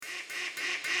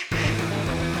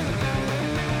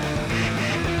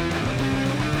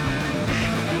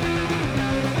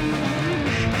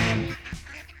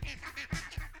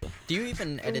Do you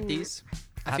even edit Ooh. these?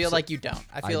 I feel like you don't.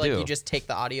 I feel like do. you just take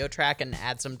the audio track and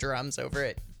add some drums over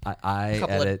it. I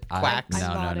Couple of edit. quacks.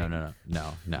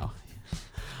 No.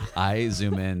 I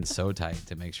zoom in so tight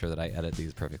to make sure that I edit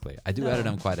these perfectly. I do edit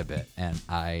them quite a bit, and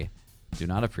I do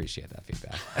not appreciate that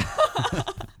feedback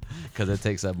because it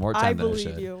takes up more time than it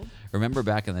should. You. Remember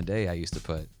back in the day, I used to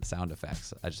put sound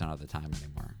effects. I just don't have the time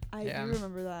anymore. I Yeah. do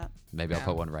remember that. Maybe I'll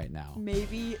put one right now.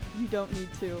 Maybe you don't need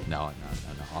to. No.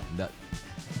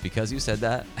 Because you said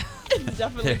that, It's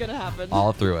definitely gonna happen.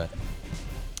 all through it.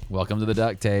 Welcome to the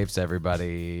Duct Tapes,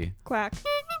 everybody. Quack.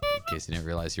 In case you didn't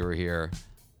realize you were here.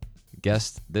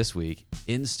 Guest this week,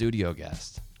 in studio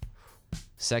guest,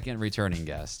 second returning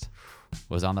guest,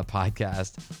 was on the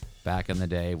podcast back in the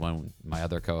day when my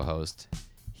other co-host,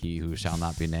 he who shall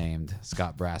not be named,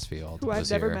 Scott Brassfield, Who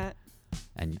was I've never here. met.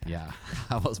 And yeah,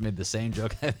 I almost made the same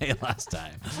joke I made last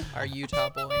time. Are Utah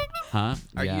boy? Huh?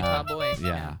 Are yeah. Utah boy?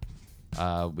 Yeah.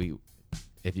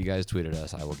 If you guys tweeted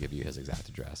us, I will give you his exact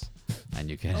address, and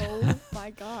you can Oh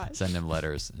my gosh. send him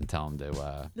letters and tell him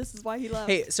to. This is why he left.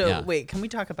 Hey, so Yeah. wait, can we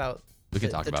talk about We can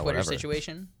the, talk the about Twitter whatever.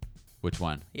 situation? Which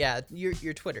one? Yeah,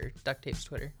 your Twitter, Duct Tapes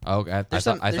Twitter. Oh, I There's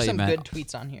thought some you meant. good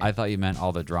tweets on here. I thought you meant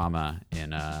all the drama in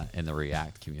the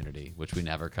React community, which we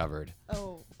never covered,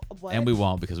 Oh, what? and we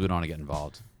won't because we don't want to get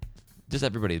involved. Just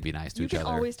everybody be nice to You each can other.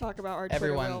 always talk about our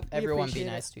Twitter. Will. We Everyone be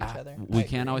appreciate nice it. to each other. We I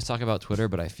can't agree. always talk about Twitter,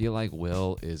 but I feel like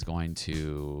Will is going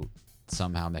to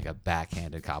somehow make a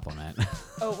backhanded compliment.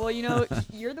 Oh well,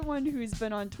 you're the one who's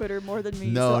been on Twitter more than me.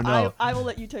 No, so no. I will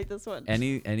let you take this one.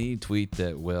 any tweet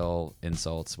that Will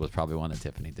insults was probably one that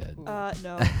Tiffany did.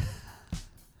 No.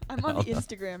 I'm on the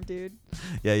Instagram, dude.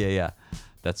 Yeah.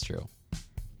 That's true.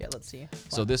 Yeah, let's see.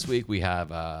 So this week we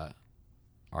have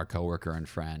our coworker and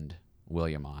friend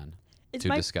William on It's to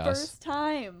my discuss. first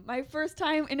time. My first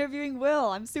time interviewing Will.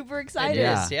 I'm super It excited.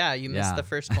 Yeah. is. Yeah, you missed Yeah. the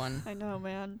first one. I know,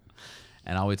 man.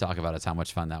 And all we talk about is how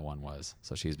much fun that one was.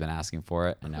 So she's been asking for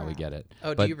it, and now we get it.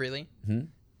 Oh, But do you really?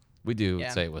 we do Yeah.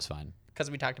 say it was fun.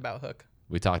 Because we talked about Hook.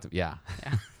 We talked, yeah.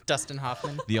 Yeah. Dustin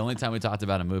Hoffman. The only time we talked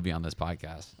about a movie on this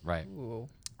podcast, right? Ooh.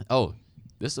 Oh,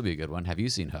 this will be a good one. Have you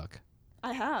seen Hook?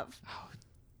 I have.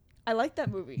 I like that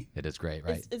movie. It is great,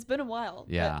 right? It's been a while.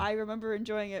 Yeah. But I remember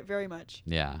enjoying it very much.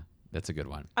 Yeah, that's a good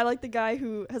one. I like the guy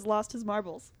who has lost his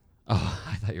marbles. Oh,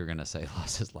 I thought you were gonna say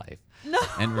lost his life. No.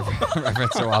 And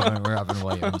reference to Robin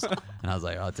Williams, and I was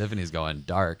like, oh, Tiffany's going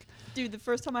dark. Dude, the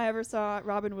first time I ever saw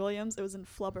Robin Williams, it was in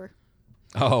Flubber.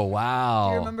 Oh wow!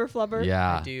 Do you remember Flubber?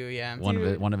 Yeah, I do, yeah.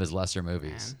 one of his lesser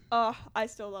movies. Oh, I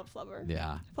still love Flubber.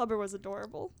 Yeah, Flubber was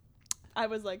adorable. I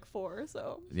was like 4,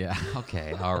 so. yeah.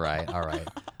 Okay, all right.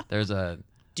 There's a.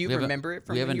 Do you we have a- remember it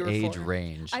from We have when an you were age 4?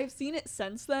 range. I've seen it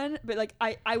since then, but like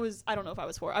I don't know if I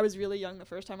was 4. I was really young the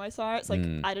first time I saw it. So like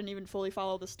I didn't even fully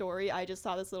follow the story. I just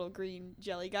saw this little green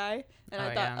jelly guy, and Oh,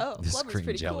 I thought, yeah. oh, This Flubber's green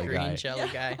pretty jelly cool. guy. Green jelly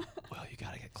guy. Well, you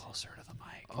gotta get closer to the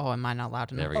mic. Oh, am I not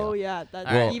loud enough? There we go. Oh yeah,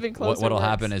 that's Well, even closer. what'll works.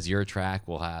 happen is your track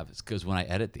will have, because when I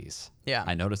edit these, Yeah.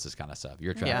 I notice this kind of stuff.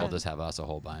 Your track Yeah. will just have us a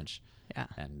whole bunch, Yeah.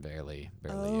 and barely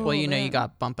Oh. you. Well, you know you man.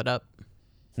 got Bump It Up.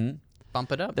 Hmm?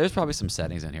 Bump It Up. There's probably some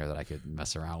settings in here that I could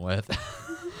mess around with.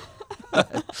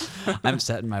 I'm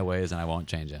set in my ways, and I won't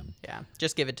change them. Yeah.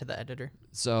 Just give it to the editor.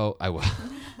 So I will.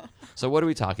 So what are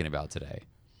we talking about today?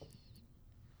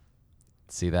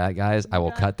 See that, guys? I will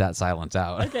Yeah. cut that silence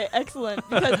out. Okay, excellent.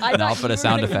 Because I And thought I'll you put a were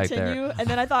sound gonna effect there. continue, and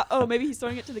then I thought, oh, maybe he's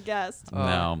throwing it to the guest.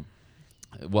 No.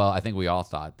 Well, I think we all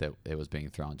thought that it was being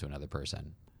thrown to another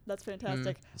person. That's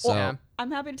fantastic. So- Well, Yeah. I'm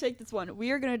happy to take this one.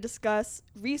 We are going to discuss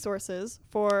resources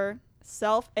for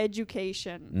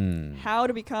self-education. How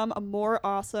to become a more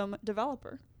awesome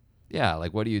developer. Yeah,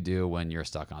 like what do you do when you're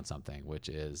stuck on something, which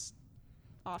is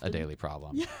Often. a daily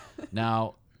problem?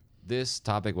 Now, this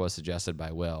topic was suggested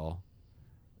by Will.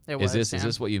 It Is was,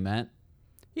 this what you meant?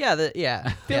 Yeah. Yeah.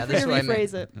 Feel Yeah. free This to is what I meant.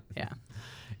 rephrase it. Yeah.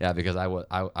 Yeah, because I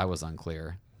was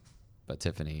unclear, but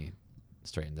Tiffany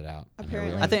straightened it out. and here we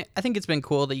Apparently. are. I think it's been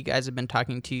cool that you guys have been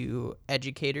talking to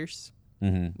educators,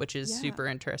 which is Yeah. super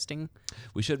interesting.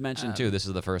 We should mention too, this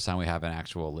is the first time we have an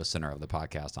actual listener of the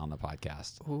podcast on the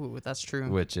podcast, Ooh, that's true.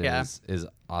 which Yeah. is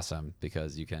awesome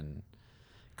because you can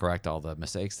correct all the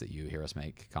mistakes that you hear us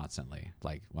make constantly,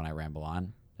 like when I ramble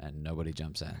on and nobody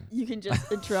jumps in. You can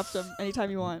just interrupt them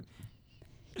anytime you want.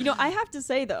 I have to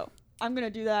say, though, I'm going to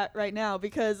do that right now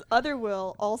because other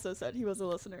Will also said he was a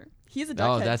listener. He's a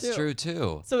duckhead, Oh, that's too. true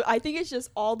too. So I think it's just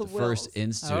all the The Wills. first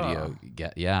in studio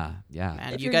yeah.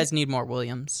 Man, If you you're- guys need more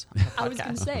Williams. on the I was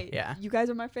going to podcast. say, Yeah. you guys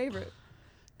are my favorite.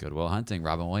 Good Will Hunting,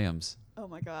 Robin Williams. Oh,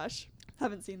 my gosh.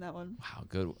 Haven't seen that one. Wow,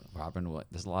 good Robin.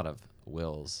 There's a lot of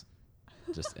Wills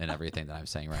just in everything that I'm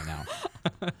saying right now.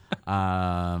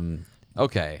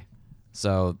 Okay,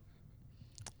 so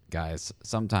guys,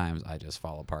 sometimes I just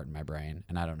fall apart in my brain,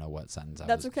 and I don't know what sentence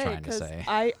That's I was okay, trying to because say.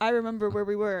 I remember where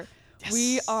we were.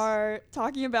 We Yes. are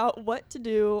talking about what to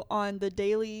do on the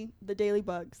daily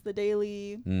bugs, the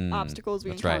daily obstacles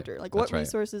we that's right. encounter. Like, That's what right.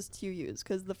 resources to use?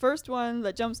 Because the first one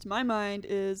that jumps to my mind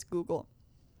is Google.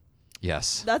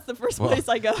 Yes. That's the first Well, place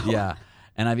I go. Yeah.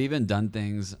 And I've even done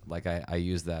things like I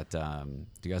use that.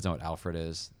 Do you guys know what Alfred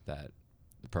is? That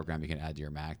the program you can add to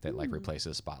your Mac that like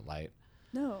replaces Spotlight.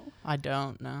 No. I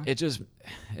don't know.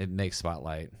 It makes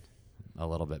Spotlight a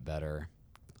little bit better.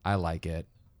 I like it.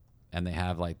 And they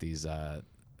have like these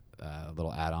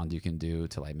little add-ons you can do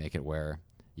to like make it where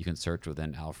you can search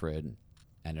within Alfred,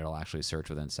 and it'll actually search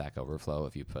within Stack Overflow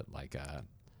if you put like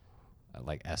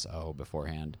SO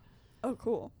beforehand. Oh,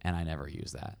 cool. And I never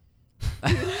use that.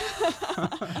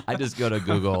 I just go to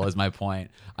Google is my point.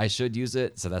 I should use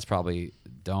it, so that's probably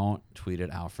don't tweet at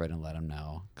Alfred and let him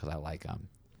know because I like him.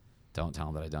 Don't tell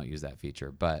him that I don't use that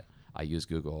feature, but I use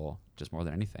Google just more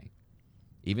than anything.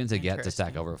 Even to get to Stack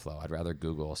Interesting. Overflow, I'd rather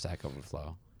Google Stack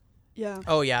Overflow. Yeah.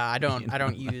 Oh yeah, I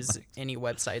don't use any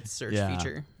website search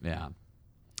feature. Yeah.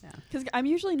 Because I'm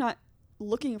usually not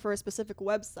looking for a specific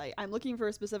website. I'm looking for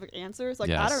a specific answer. So like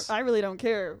Yes. I really don't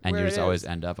care. And where you it just always is.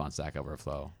 end up on Stack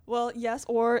Overflow. Well, yes,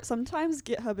 or sometimes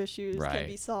GitHub issues Right. can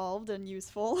be solved and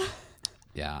useful.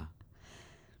 Yeah.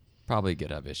 Probably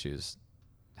GitHub issues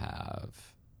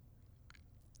have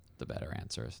the better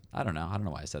answers. I don't know. I don't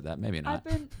know why I said that. Maybe not.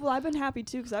 I've been happy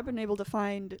too because I've been able to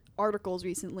find articles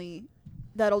recently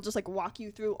that'll just like walk you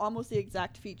through almost the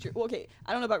exact feature. Well, okay,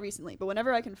 I don't know about recently, but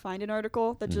whenever I can find an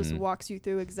article that just walks you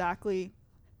through exactly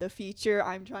the feature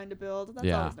I'm trying to build, that's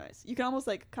always nice. You can almost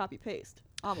like copy paste,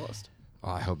 almost. Oh,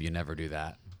 I hope you never do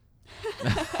that.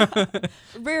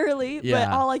 Rarely, but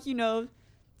Yeah. I'll like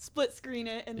split screen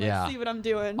it and Yeah. see what I'm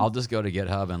doing. I'll just go to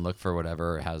GitHub and look for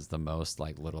whatever has the most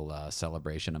like little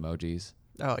celebration emojis.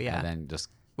 Oh yeah. And then just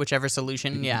Whichever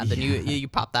solution, yeah. Then you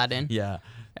pop that in. yeah.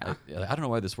 Yeah. I don't know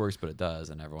why this works, but it does,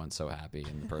 and everyone's so happy,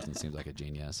 and the person seems like a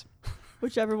genius.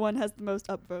 Whichever one has the most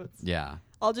upvotes. Yeah.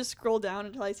 I'll just scroll down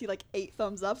until I see like 8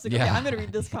 thumbs up. So okay, Yeah. I'm gonna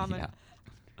read this comment.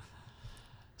 Yeah.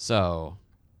 So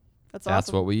That's that's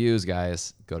awesome. what we use,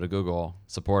 guys. Go to Google,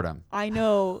 support them. I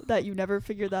know that you never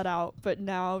figured that out, but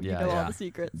now you know all the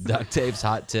secrets. Duct tape's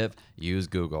hot tip: use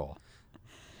Google.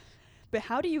 But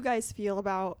how do you guys feel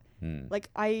about like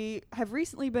I have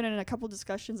recently been in a couple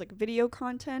discussions like video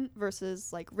content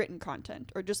versus like written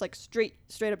content or just like straight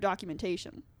up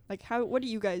documentation. Like what do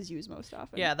you guys use most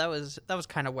often? Yeah, that was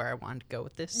kind of where I wanted to go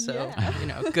with this. So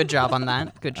Yeah. good job on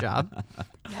that. Good job.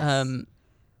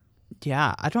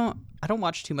 Yeah, I don't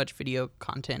watch too much video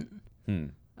content.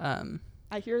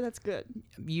 I hear that's good.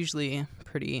 I'm usually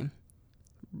pretty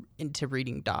into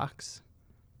reading docs.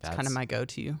 It's kind of That's- my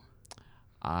go-to.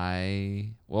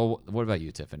 Well, what about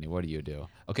you, Tiffany? What do you do?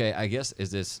 Okay, I guess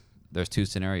there's two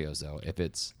scenarios though. If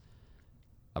it's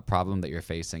a problem that you're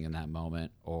facing in that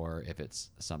moment, or if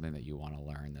it's something that you want to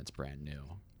learn that's brand new.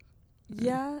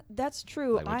 Yeah, that's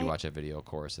true. Like, would you watch a video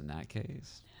course in that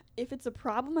case? If it's a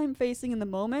problem I'm facing in the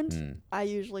moment, I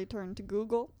usually turn to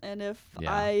Google. And if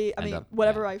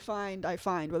whatever I find,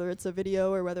 whether it's a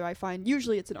video or whether I find,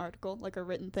 usually it's an article, like a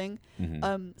written thing.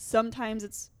 Sometimes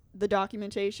it's the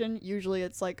documentation. Usually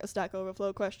it's like a Stack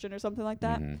Overflow question or something like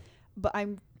that. But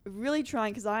I'm really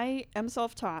trying, because I am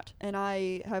self-taught and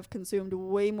I have consumed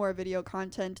way more video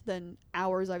content than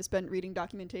hours I've spent reading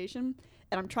documentation.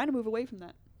 And I'm trying to move away from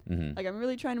that. Like, I'm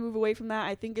really trying to move away from that.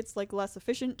 I think it's like less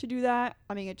efficient to do that.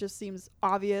 I mean, it just seems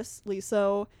obviously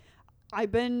so.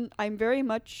 I'm very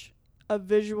much a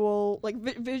visual, like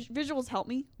visuals help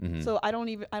me. So I don't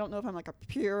know if I'm like a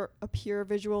pure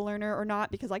visual learner or not,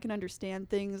 because I can understand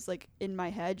things like in my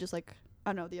head, just like, I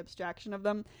don't know, the abstraction of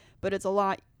them. But it's a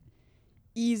lot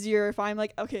easier if I'm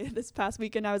like, okay, this past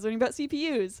weekend I was learning about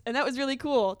CPUs, and that was really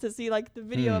cool to see like the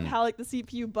video of how like the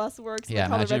CPU bus works, Yeah,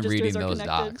 and like, how the imagine registers reading are those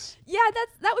connected. docs. Yeah,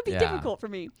 that would be Yeah. difficult for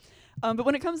me. But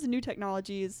when it comes to new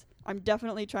technologies, I'm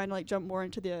definitely trying to like jump more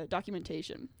into the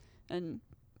documentation, and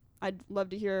I'd love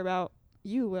to hear about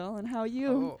you, Will, and how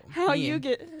you me.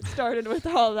 get started with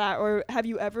all that. Or have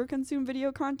you ever consumed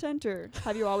video content, or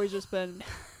have you always just been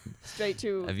straight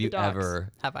to Have the you docs? ever?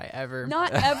 Have I ever?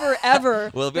 Not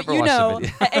ever. Well, have you but ever watched a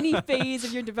video? at any phase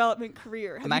of your development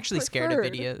career. have I'm you actually scared of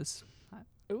preferred- videos.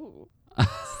 Ooh,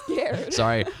 scared.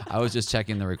 Sorry, I was just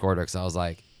checking the recorder because I was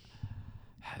like,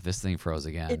 this thing froze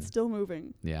again. It's still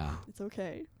moving. Yeah, It's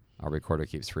okay. our recorder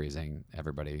keeps freezing.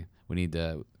 Everybody, we need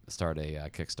to start a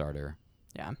Kickstarter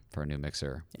Yeah. for a new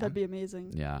mixer. That'd be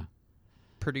amazing. Yeah.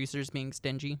 Producers being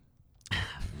stingy.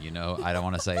 I don't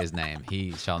want to say his name.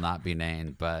 He shall not be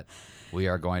named, but we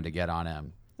are going to get on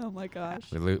him. Oh my gosh.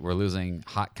 We're losing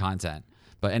hot content.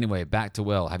 But anyway, back to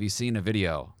Will. Have you seen a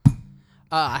video?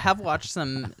 I have watched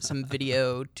some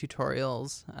video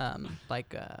tutorials,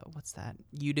 like what's that?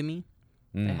 Udemy.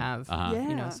 They have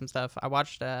some stuff. I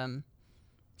watched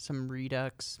some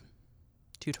Redux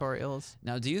tutorials.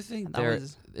 Now, do you think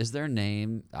is their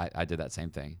name? I did that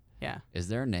same thing. Yeah. Is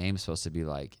their name supposed to be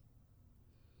like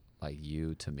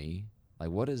you to me? Like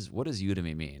what does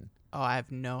Udemy mean? Oh, I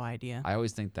have no idea. I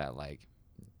always think that like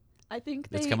I think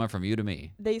it's coming from you to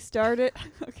me. They started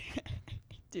okay.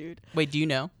 Dude. Wait, do you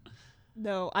know?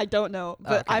 No, I don't know.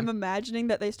 But I'm imagining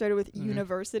that they started with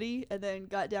university and then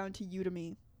got down to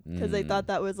Udemy because they thought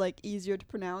that was like easier to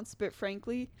pronounce. But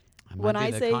frankly, when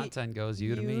I say content goes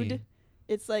Udemy,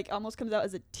 it's like almost comes out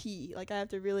as a T. Like I have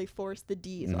to really force the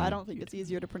D. So I don't think it's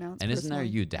easier to pronounce. And isn't there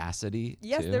Udacity?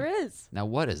 Yes, too? there is. Now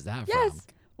what is that from? Yes.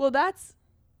 Well, that's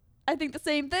I think the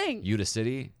same thing.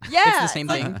 Udacity? Yeah. It's the same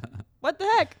thing. What the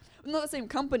heck? Not the same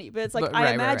company, but it's like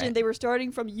I imagine they were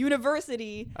starting from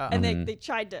university and they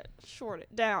tried to shorten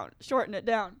it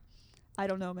down. I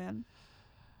don't know, man.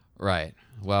 Right.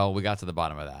 Well, we got to the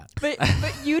bottom of that. But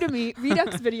Udemy,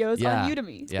 Redux videos on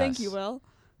Udemy. Yes. Thank you, Will.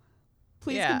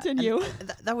 Please continue.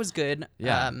 That was good.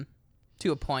 Yeah.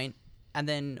 To a point. And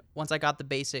then once I got the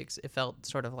basics, it felt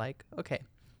sort of like, okay,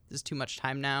 this is too much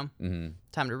time now.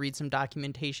 Time to read some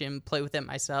documentation, play with it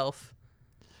myself.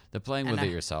 The playing with it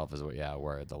yourself is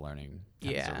where the learning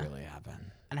tends to really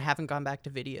happen. And I haven't gone back to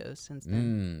videos since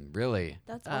then. Really?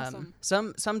 That's awesome.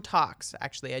 Some talks,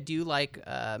 actually. I do like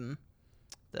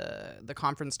the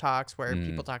conference talks where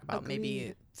people talk about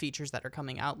maybe features that are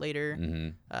coming out later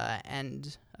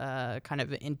and kind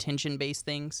of intention-based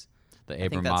things. The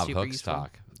Abramov Hooks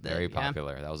talk. Very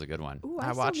popular. That was a good one. Ooh,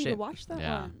 I watched it. Watch that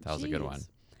one. That was a good one.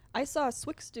 I saw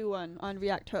Swix do one on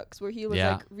React Hooks where he was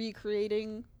like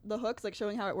recreating the hooks, like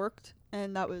showing how it worked,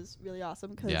 and that was really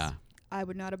awesome because I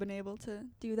would not have been able to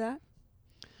do that.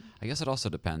 I guess it also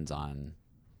depends on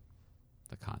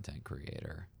the content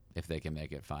creator if they can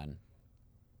make it fun,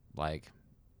 like,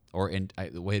 or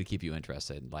the way to keep you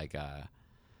interested. Like,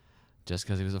 just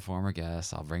because he was a former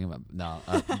guest, I'll bring him up. No,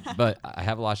 but I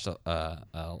have watched a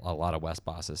lot of Wes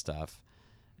Boss's stuff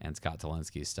and Scott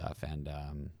Tolinsky's stuff, and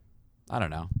I don't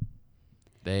know.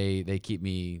 They keep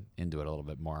me into it a little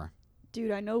bit more.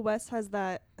 Dude, I know Wes has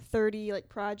that 30 like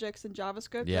projects in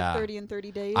JavaScript, like 30 in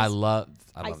 30 days. I love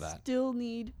that. I still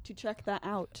need to check that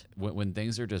out. When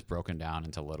things are just broken down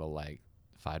into little like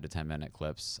 5 to 10 minute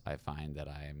clips, I find that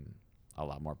I'm a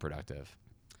lot more productive.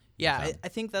 Yeah, I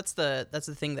think that's the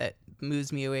thing that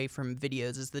moves me away from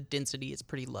videos is the density is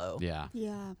pretty low. Yeah.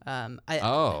 Yeah.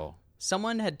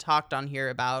 Someone had talked on here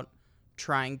about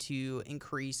trying to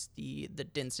increase the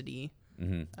density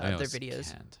of their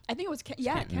videos. Kent. I think it was Kent.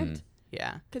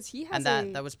 Yeah. Because he has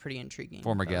and that was pretty intriguing.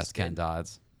 Former guest Kent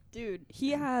Dodds. Dude,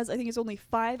 he has, I think it's only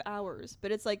 5 hours,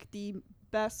 but it's like the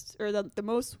best or the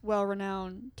most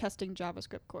well-renowned testing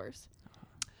JavaScript course.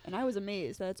 And I was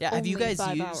amazed that it's only 5 hours. Have you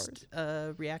guys used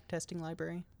a React testing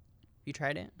library? Have you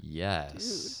tried it?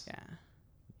 Yes. Dude.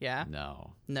 Yeah.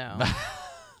 No.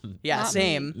 Yeah, Not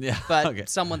same. Yeah, but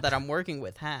someone that I'm working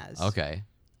with has. Okay.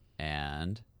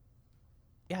 And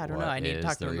I don't know. I need to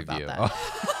talk to him about that.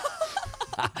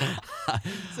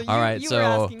 So you were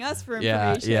asking us for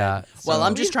information. Yeah. Well,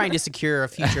 I'm just trying to secure a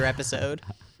future episode.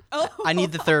 I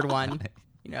need the third one.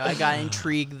 I got to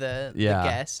intrigue the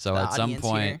guest. So at some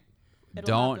point, here.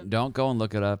 don't go and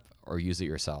look it up or use it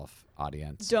yourself,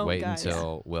 audience. Don't, wait guys.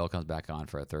 until Will comes back on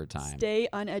for a third time. Stay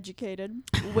uneducated.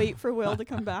 Wait for Will to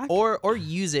come back. Or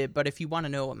use it, but if you want to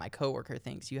know what my coworker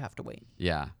thinks, you have to wait.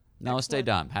 Yeah. No, Excellent. stay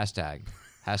dumb.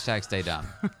 Hashtag stay dumb.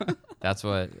 That's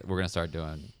what we're going to start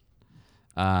doing.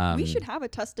 We should have a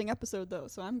testing episode, though,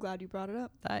 so I'm glad you brought it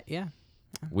up.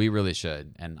 We really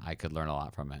should, and I could learn a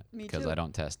lot from it. Me because too. I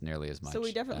don't test nearly as much. So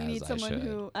we definitely need someone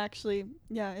who actually,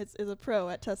 is a pro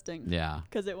at testing. Yeah.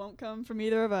 Because it won't come from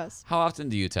either of us. How often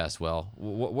do you test, Will?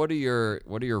 What are your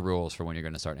rules for when you're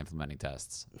going to start implementing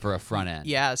tests for a front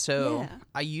end?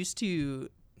 I used to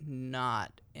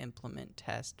not implement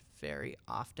test very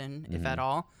often, if at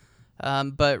all.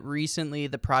 But recently,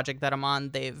 the project that I'm on,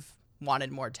 they've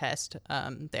wanted more test.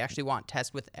 They actually want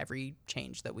test with every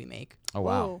change that we make. Oh,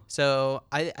 wow. Whoa. So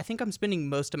I think I'm spending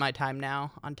most of my time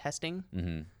now on testing,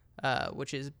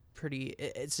 which is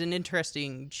it's an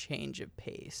interesting change of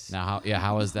pace. Now,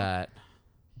 how has that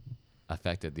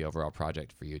affected the overall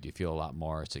project for you? Do you feel a lot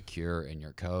more secure in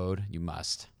your code? You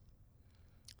must.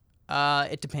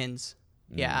 It depends.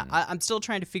 Yeah, I'm still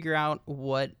trying to figure out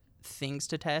what things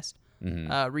to test.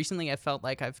 Recently, I felt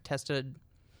like I've tested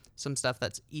some stuff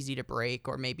that's easy to break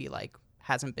or maybe like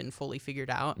hasn't been fully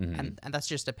figured out, and that's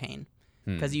just a pain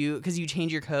because you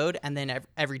change your code and then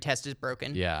every test is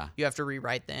broken. Yeah. You have to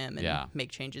rewrite them and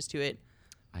make changes to it.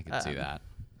 I can see that.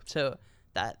 So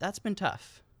that's been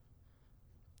tough.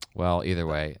 Well, either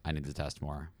way, I need to test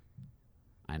more.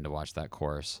 I need to watch that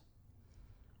course.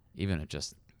 Even if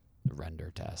just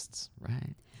render tests,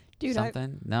 right? Dude,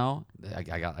 something? No, I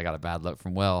got a bad look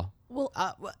from Will. Well,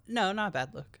 no, not a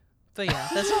bad look. But yeah,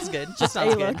 that sounds good. Just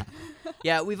sounds good.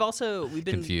 Yeah, we've been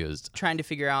confused, trying to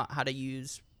figure out how to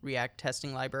use React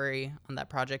testing library on that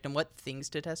project and what things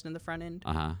to test in the front end.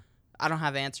 I don't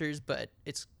have answers, but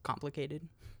it's complicated.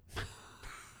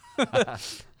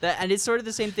 And it's sort of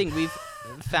the same thing. We've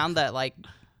found that like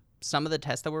some of the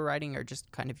tests that we're writing are just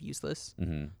kind of useless.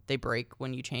 They break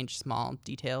when you change small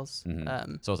details.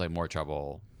 So it's like more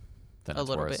trouble than it's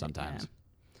worth sometimes.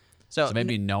 Yeah. So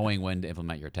maybe knowing when to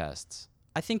implement your tests.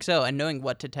 I think so, and knowing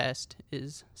what to test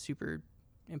is super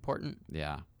important.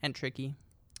 Yeah. And tricky.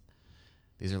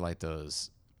 These are like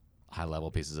those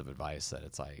high-level pieces of advice that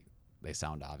it's like they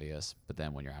sound obvious, but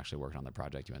then when you're actually working on the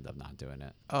project, you end up not doing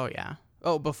it. Oh, yeah.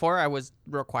 Oh, before I was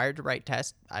required to write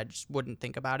tests, I just wouldn't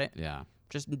think about it. Yeah.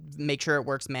 Just make sure it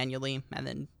works manually and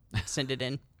then send it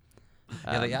in.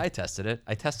 I tested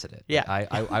it. Yeah.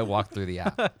 I walked through the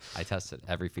app. I tested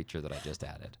every feature that I just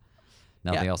added.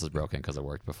 Nothing else is broken because it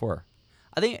worked before.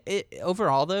 I think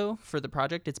overall, though, for the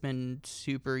project, it's been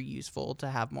super useful to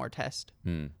have more tests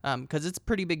because it's a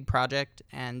pretty big project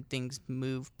and things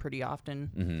move pretty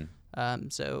often.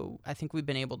 So I think we've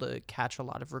been able to catch a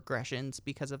lot of regressions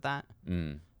because of that.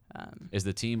 Is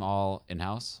the team all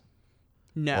in-house?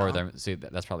 No. Or see,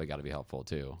 that's probably got to be helpful,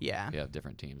 too. Yeah. You have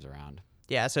different teams around.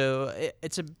 Yeah, so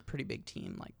it's a pretty big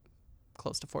team, like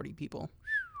close to 40 people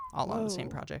all on the same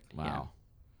project. Wow. Yeah.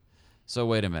 So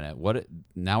wait a minute.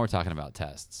 Now we're talking about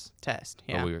tests.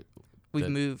 Yeah. We've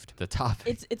moved. The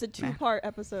topic. It's a 2-part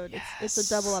episode. Yes. It's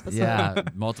a double episode. Yeah,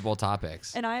 multiple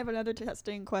topics. And I have another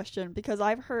testing question because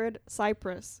I've heard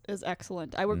Cypress is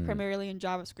excellent. I work primarily in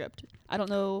JavaScript. I don't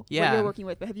know what you're working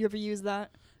with, but have you ever used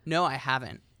that? No, I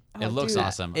haven't. It looks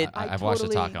awesome. I've watched a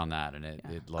talk on that, and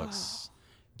it looks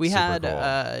We super had,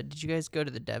 cool. Did you guys go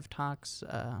to the Dev Talks?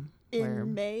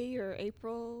 In May or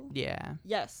April? Yeah.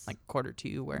 Yes. Like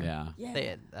Q2 where Yeah. they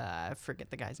had, I forget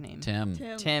the guy's name.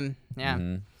 Tim.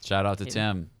 Yeah. Shout out to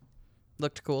Tim.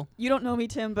 Looked cool. You don't know me,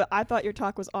 Tim, but I thought your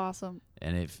talk was awesome.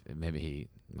 And if maybe he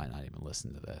might not even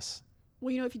listen to this.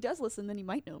 Well, if he does listen, then he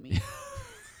might know me.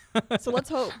 So let's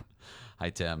hope. Hi,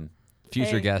 Tim.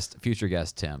 Future guest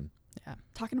Tim. Yeah.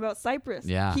 Talking about Cypress.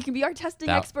 Yeah. He can be our testing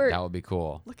expert. That would be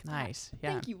cool. Look at Nice. that.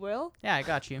 Yeah. Thank you, Will. Yeah, I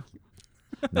got you.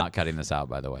 Not cutting this out,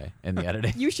 by the way, in the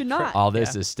editing. You should not. All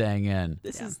this is staying in.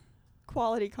 This is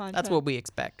quality content. That's what we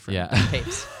expect from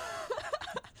tapes.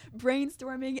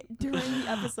 Brainstorming during the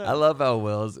episode. I love how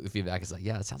Will's feedback is like,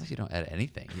 yeah, it sounds like you don't edit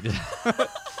anything. You just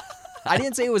I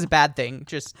didn't say it was a bad thing.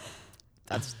 Just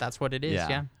that's what it is.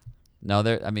 Yeah. No,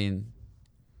 there's not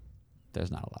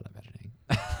a lot of editing,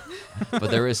 but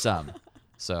there is some.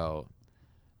 So,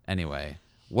 anyway,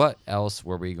 what else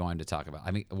were we going to talk about?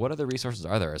 I mean, what other resources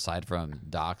are there aside from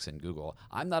Docs and Google?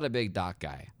 I'm not a big doc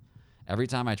guy. Every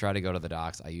time I try to go to the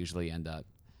docs, I usually end up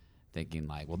thinking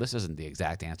like, well, this isn't the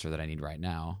exact answer that I need right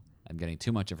now. I'm getting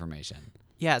too much information.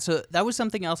 Yeah, so that was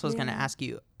something else I was going to ask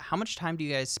you. How much time do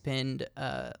you guys spend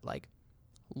like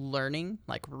learning,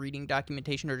 like reading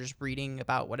documentation or just reading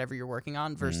about whatever you're working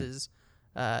on versus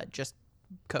just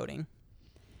coding?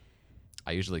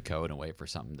 I usually code and wait for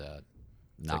something to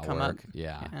not come work. up.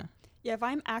 Yeah. Yeah, if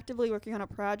I'm actively working on a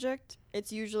project,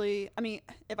 it's usually,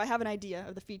 if I have an idea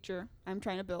of the feature I'm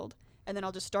trying to build, and then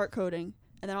I'll just start coding,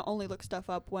 and then I'll only look stuff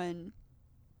up when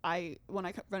I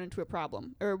run into a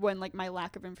problem, or when like my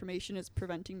lack of information is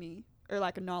preventing me, or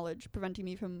lack of knowledge preventing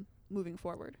me from moving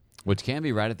forward. Which can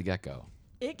be right at the get-go.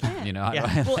 It can. You know?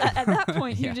 Well, at that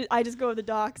point, I just go to the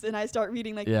docs and I start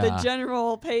reading like the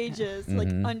general pages to like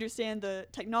understand the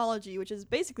technology, which is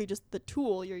basically just the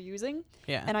tool you're using.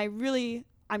 Yeah. And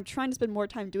I'm trying to spend more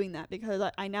time doing that because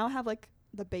I now have like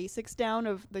the basics down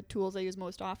of the tools I use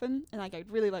most often, and like I'd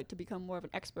really like to become more of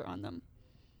an expert on them.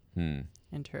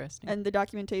 Interesting. And the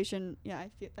documentation,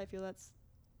 I feel that's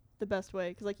the best way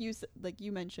because like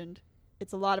you mentioned,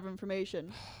 it's a lot of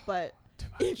information, but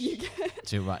if you get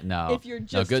too much, if you're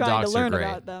just trying to learn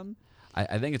about them,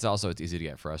 I think it's easy to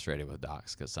get frustrated with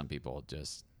docs because some people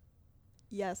just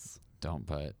don't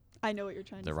put I know what you're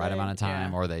trying to say. the right amount of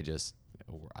time, or they just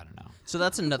I don't know. So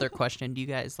that's another question. Do you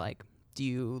guys do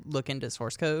you look into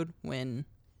source code when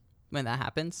that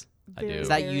happens? I do. Is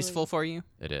that useful for you?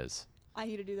 It is. I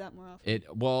need to do that more often.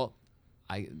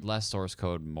 Less source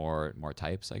code, more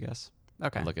types, I guess.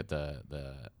 Okay. I look at the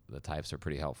types are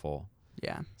pretty helpful.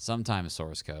 Yeah. Sometimes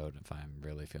source code if I'm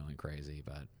really feeling crazy,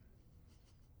 but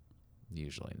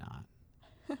usually not.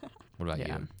 What about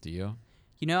you? Do you?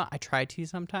 You know, I try to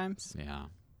sometimes. Yeah.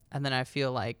 And then I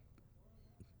feel like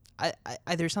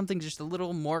I there's something just a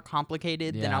little more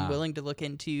complicated than I'm willing to look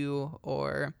into,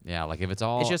 or like if it's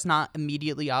just not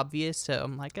immediately obvious. So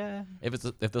I'm like,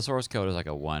 if the source code is like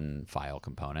a one file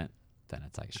component, then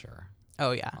it's like sure.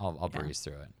 Oh yeah, I'll breeze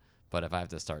through it. But if I have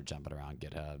to start jumping around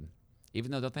GitHub,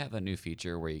 even though don't they have a new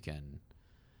feature where you can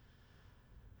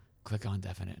click on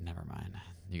definite? Never mind.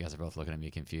 You guys are both looking at me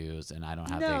confused, and I don't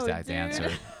have the exact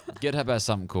answer. GitHub has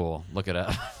something cool. Look it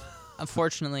up.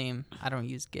 Unfortunately, I don't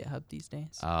use GitHub these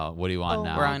days. What do you want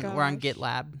now? We're on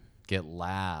GitLab.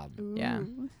 GitLab. Ooh, Yeah.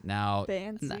 Now,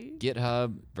 fancy.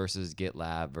 GitHub versus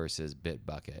GitLab versus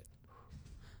Bitbucket.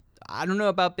 I don't know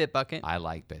about Bitbucket. I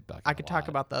like Bitbucket. I could talk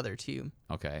about the other two.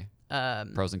 Okay.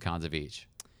 Pros and cons of each.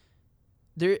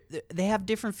 They have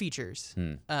different features.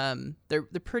 They're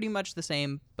pretty much the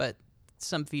same, but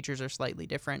some features are slightly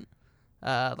different.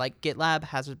 Like GitLab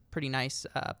has a pretty nice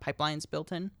pipelines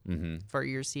built in for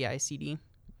your CI/CD.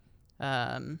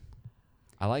 I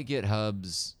like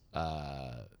GitHub's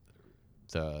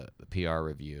the PR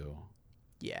review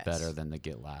better than the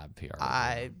GitLab PR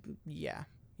review.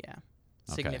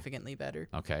 Significantly better.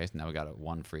 Okay, so now we got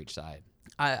one for each side.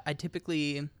 I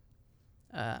typically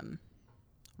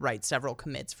write several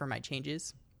commits for my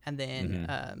changes, and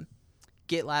then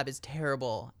GitLab is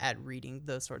terrible at reading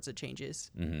those sorts of changes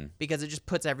because it just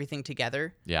puts everything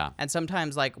together. Yeah. And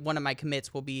sometimes like one of my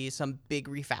commits will be some big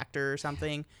refactor or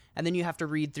something, and then you have to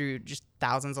read through just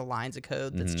thousands of lines of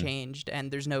code that's changed,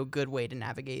 and there's no good way to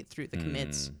navigate through the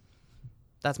commits.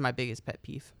 That's my biggest pet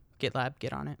peeve. GitLab,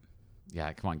 get on it.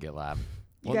 Yeah, come on, GitLab.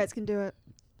 You guys can do it.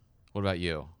 What about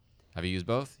you? Have you used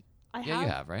both? You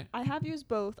have, right? I have used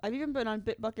both. I've even been on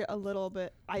Bitbucket a little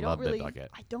bit. I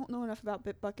don't know enough about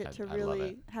Bitbucket to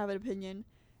really have an opinion.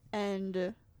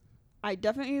 And I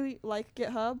definitely like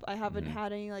GitHub. I haven't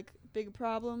had any like big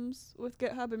problems with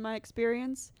GitHub in my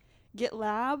experience.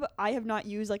 GitLab, I have not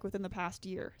used like within the past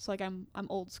year. So like I'm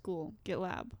old school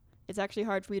GitLab. It's actually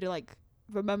hard for me to like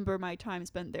remember my time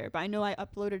spent there. But I know I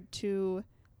uploaded to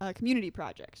community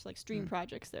projects, like stream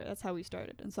projects there. That's how we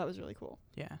started. And so that was really cool.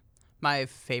 Yeah. My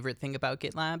favorite thing about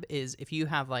GitLab is if you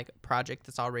have like a project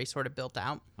that's already sort of built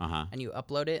out and you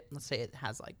upload it, let's say it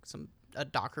has like a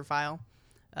Docker file,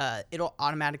 it'll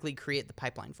automatically create the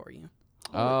pipeline for you.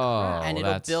 And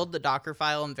it'll build the Docker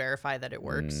file and verify that it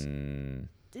works.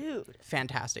 Dude.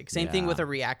 Fantastic. Same thing with a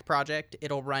React project.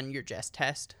 It'll run your Jest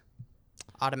test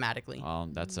automatically.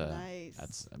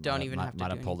 Nice. Don't even have to might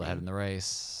have pulled ahead in the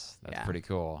race. That's pretty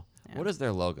cool. Yeah. What is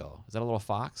their logo? Is that a little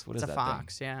fox? What is that? It's a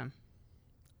fox, thing?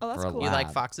 Oh, that's cool. You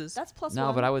like foxes? That's plus no,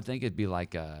 one. but I would think it'd be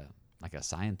like a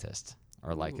scientist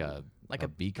or like a beaker. Like a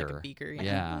beaker. I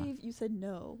can't believe you said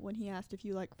no when he asked if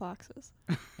you like foxes.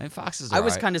 And foxes. I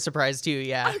was kind of surprised too.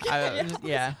 Yeah.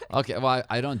 Okay, Okay. Well,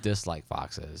 I don't dislike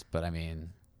foxes, but I mean,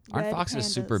 aren't foxes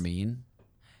super mean?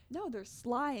 No, they're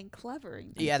sly and clever.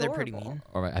 And yeah, they're pretty mean.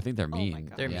 Or I think they're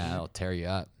mean. They're mean. They'll tear you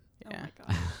up. Yeah. Oh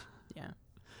my gosh. Yeah.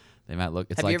 They might look.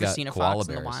 It's Have like you ever seen a fox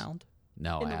in bears. the wild?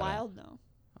 No, in I the haven't. wild, no.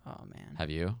 Oh man. Have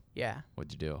you? Yeah.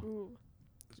 What'd you do? Ooh.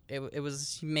 It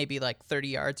was maybe like 30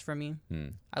 yards from me.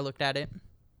 I looked at it,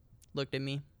 looked at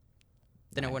me,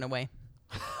 then it went away.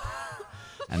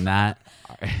 And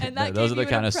those are the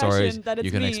kind of stories you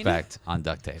can mean. expect on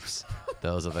duct tapes.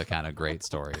 Those are the kind of great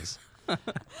stories.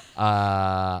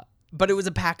 But it was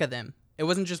a pack of them. It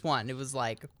wasn't just one. It was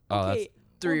like Okay,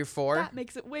 3 or 4. That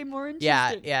makes it way more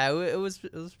interesting. Yeah. It was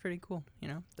pretty cool. You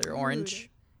know, they're orange.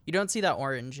 You don't see that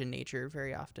orange in nature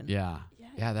very often. Yeah,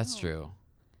 that's true.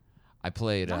 I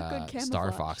played Star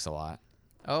camouflage. Fox a lot.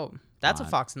 Oh, that's a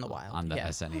fox in the wild. On the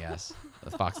SNES. The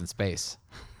Fox in Space.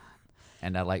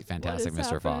 And I like Fantastic What is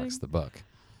Mr. happening? Fox, the book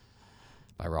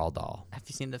by Roald Dahl. Have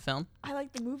you seen the film? I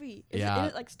like the movie. Is Yeah,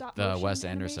 it like stop The motion Wes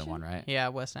Anderson animation? one, right? Yeah,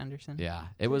 Wes Anderson. Yeah,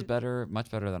 it was better, much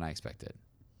better than I expected.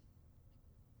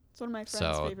 It's one of my friend's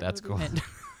So favorite that's movies.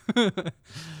 cool.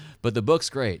 But the book's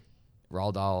great.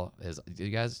 Roald Dahl is. Do you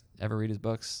guys ever read his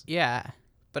books? Yeah,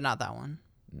 but not that one.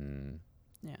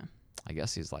 Yeah. I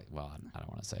guess he's like. Well, I don't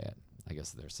want to say it. I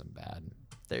guess there's some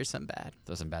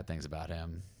bad things about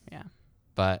him. Yeah.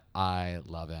 But I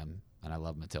love him, and I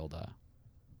love Matilda.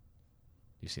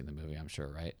 You've seen the movie, I'm sure,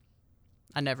 right?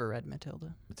 I never read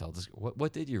Matilda. Matilda's.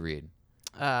 What did you reid?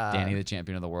 Uh, Danny the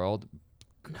Champion of the World.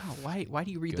 No, why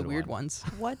do you read Good the weird one. ones?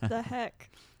 What the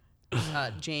heck?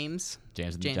 James.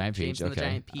 James and the Giant Peach. James and the Okay.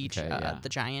 Giant Peach. Okay, yeah. The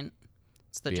Giant.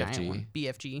 It's the BFG. giant one.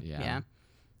 BFG. Yeah. Yeah.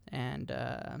 And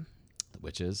The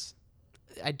Witches.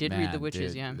 I did read The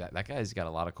Witches. Dude, Yeah. That guy's got a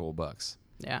lot of cool books.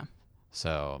 Yeah.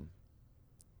 So,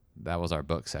 that was our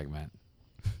book segment.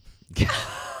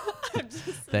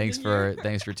 Thanks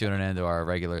for tuning in to our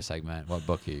regular segment. What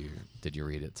book did you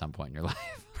read at some point in your life?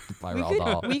 By Roald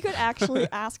Dahl. We could actually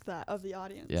ask that of the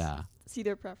audience. Yeah. See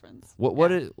their preference.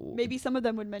 Maybe some of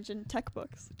them would mention tech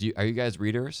books. Are you guys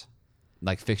readers?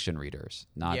 Like fiction readers?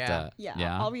 Not yeah.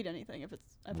 I'll read anything if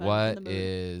I'm in the What mood.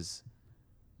 is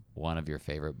one of your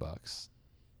favorite books?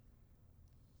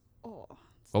 Oh.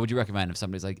 What would you recommend if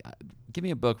somebody's like, give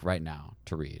me a book right now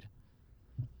to read?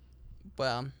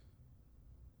 Well,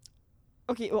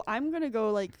 okay, well, I'm going to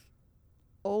go like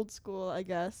old school, I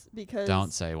guess, because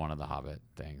don't say one of the Hobbit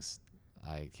things.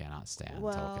 I cannot stand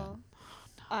Tolkien.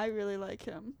 I really like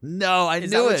him. No, I knew it.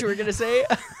 Is that what you were going to say?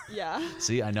 Yeah.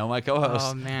 See, I know my co-host.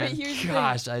 Oh, man. But here's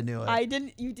Gosh, I knew it. I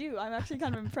didn't. You do. I'm actually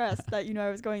kind of impressed that you know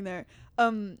I was going there.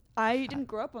 I didn't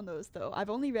grow up on those, though. I've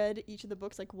only read each of the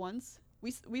books like once.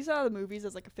 We saw the movies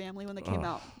as like a family when they came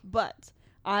out. But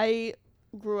I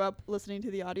grew up listening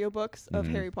to the audiobooks of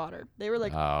Harry Potter. They were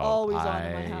like always on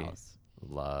in my house.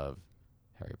 Love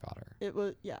Harry Potter. It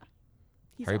was, yeah.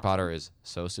 Harry Potter is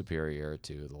so superior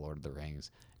to The Lord of the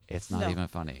Rings. It's not even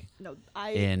funny. No,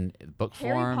 in book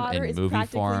form, Potter in movie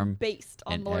form, based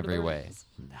on in Lord every of the way. Rings.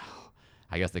 No,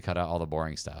 I guess they cut out all the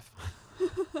boring stuff.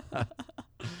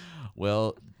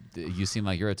 Well, you seem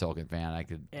like you're a Tolkien fan. I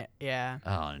could. Yeah.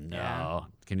 Oh no! Yeah.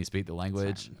 Can you speak the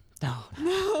language? No.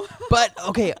 But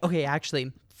okay.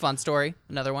 Actually, fun story.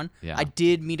 Another one. Yeah. I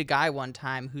did meet a guy one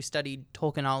time who studied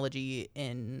Tolkienology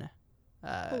in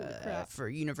for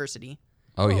university.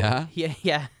 Oh yeah.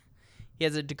 Yeah. He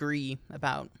has a degree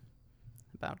about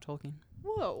Tolkien.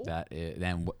 Whoa. That is,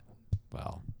 then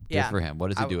well, good Yeah. for him. What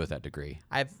does he do with that degree?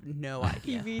 I have no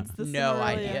idea. He reads the no Silmarillion.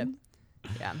 idea.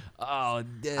 Yeah. Oh,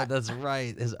 yeah, that's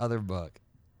right. His other book.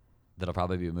 That'll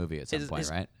probably be a movie at some point,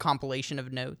 His right? compilation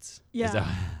of notes. Yeah. Is that-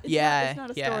 It's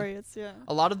not a Yeah. story. It's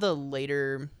A lot of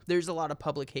the there's a lot of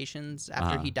publications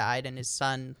after Uh-huh. he died, and his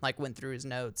son like went through his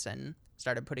notes and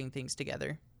started putting things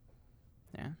together.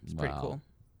 Yeah, it's pretty Wow. cool.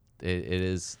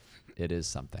 It is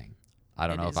something. I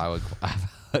don't It know is. if I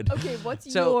would. Okay,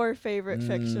 what's So- your favorite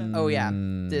fiction? Oh, yeah.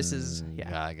 This is-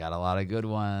 I got a lot of good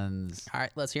ones. All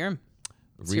right, let's hear him.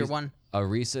 Let's hear one. A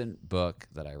recent book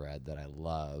that I read that I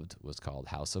loved was called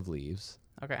House of Leaves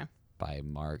Okay. by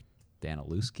Mark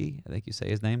Danilewski, I think you say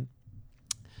his name.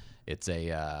 It's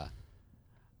a,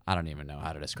 I don't even know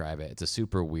how to describe it. It's a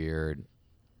super weird,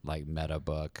 like, meta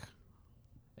book.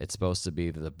 It's supposed to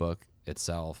be the book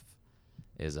itself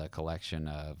is a collection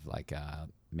of, like,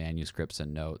 manuscripts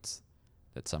and notes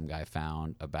that some guy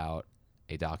found about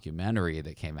a documentary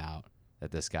that came out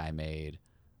that this guy made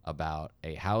about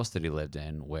a house that he lived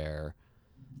in where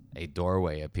a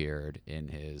doorway appeared in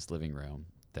his living room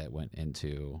that went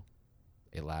into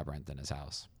a labyrinth in his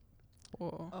house.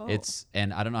 Whoa. Oh.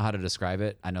 And I don't know how to describe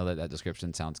it. I know that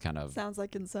description sounds kind of, Sounds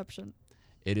like Inception.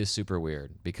 it is super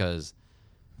weird because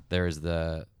there's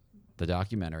the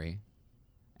documentary,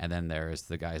 and then there's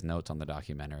the guy's notes on the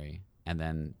documentary, and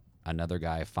then another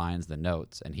guy finds the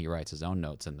notes and he writes his own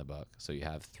notes in the book. So you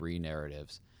have three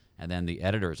narratives, and then the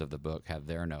editors of the book have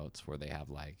their notes where they have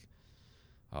like,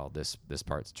 oh, this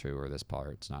part's true or this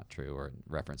part's not true, or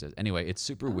references. Anyway, it's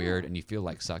super weird, and you feel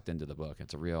like sucked into the book.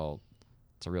 It's a real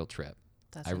trip.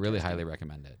 That's I really interesting. highly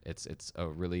recommend it.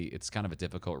 It's kind of a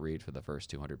difficult read for the first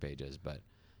 200 pages, but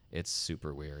it's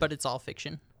super weird. But it's all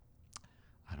fiction.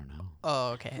 I don't know. Oh,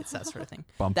 okay. It's that sort of thing.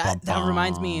 Bum, that bum,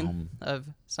 reminds me bum. of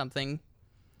something.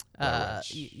 Blair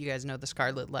Witch. You guys know the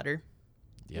Scarlet Letter?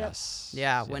 Yes.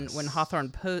 Yeah. Yes. When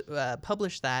Hawthorne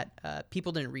published that,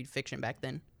 people didn't read fiction back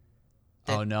then.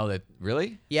 Oh no! That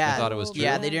really? Yeah. I thought it was true.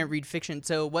 Yeah, they didn't read fiction.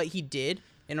 So what he did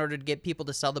in order to get people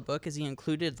to sell the book is he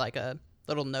included like a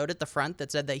little note at the front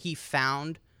that said that he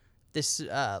found this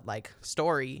like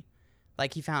story.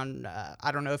 Like he found,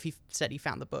 I don't know if he said he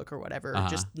found the book or whatever,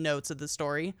 just notes of the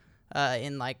story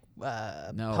in like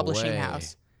No publishing way.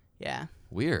 house. Yeah.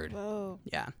 Weird. Whoa.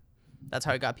 Yeah. That's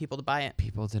how he got people to buy it.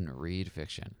 People didn't read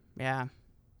fiction. Yeah.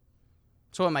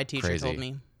 That's what my teacher Crazy. told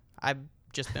me. I've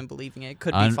just been believing it.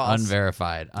 Could be false.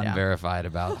 Unverified. Yeah. Unverified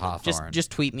about Hawthorne.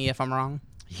 Just tweet me if I'm wrong.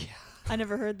 Yeah. I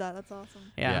never heard that. That's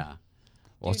awesome. Yeah.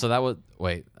 Well, so that was.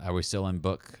 Wait, are we still in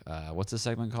book? What's this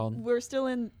segment called? We're still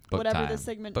in Book whatever time. this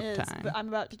segment Book is, time. but I'm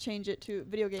about to change it to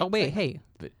video game. Oh wait, segment. hey,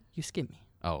 But- you skipped me.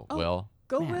 Oh, Oh. Will.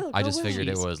 Go Man. Will. I go just Will. figured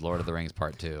it Jeez. was Lord of the Rings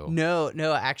Part 2. No,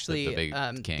 actually, big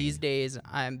king. these days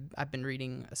I've been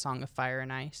reading A Song of Fire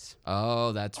and Ice.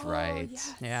 Oh, that's Oh, right.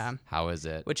 yes. Yeah, How is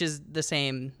it? which is the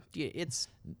same. It's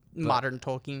modern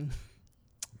Tolkien.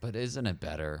 But isn't it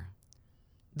better?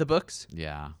 The books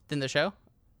Yeah. than the show,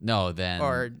 No, then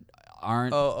or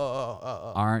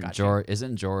Aren't gotcha.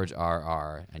 Isn't George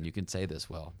R.R. and you can say this,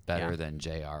 Will, better than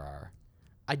J.R.R.?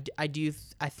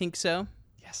 I think so.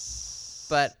 Yes.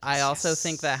 But I also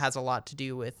think that has a lot to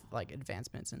do with like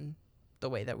advancements in the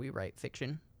way that we write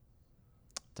fiction.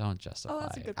 Don't justify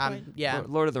that's a good it. point. Yeah.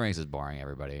 Lord of the Rings is boring,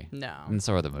 everybody. No. And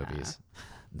so are the movies.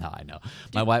 No, I know.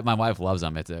 My wife loves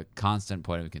them. It's a constant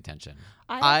point of contention.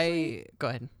 Go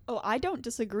ahead. Oh, I don't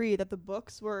disagree that the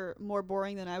books were more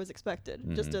boring than I was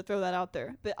expected, just to throw that out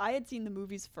there. But I had seen the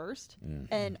movies first,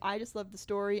 and I just love the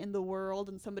story and the world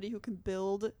and somebody who can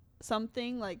build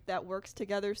something like that works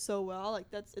together so well. Like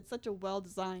it's such a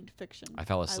well-designed fiction. I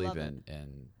fell asleep in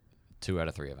 2 out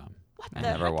of 3 of them. What I the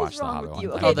never heck watched is The wrong Hobbit with you?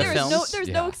 one. Okay, Oh, the there's films?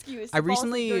 no excuse. I to fall asleep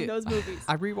recently during those movies.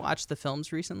 I rewatched the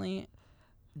films recently.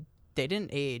 They didn't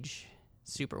age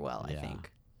super well, I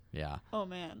think. Yeah. Oh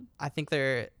man. I think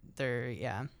they're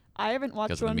yeah. I haven't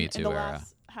watched one in the era.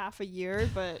 last half a year,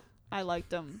 but I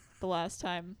liked them the last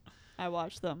time I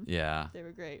watched them. Yeah. They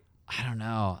were great. I don't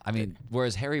know. I mean,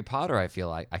 whereas Harry Potter, I feel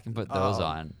like I can put those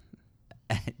on.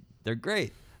 They're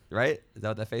great, right? Is that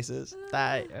what that face is?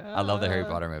 I love the Harry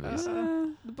Potter movies.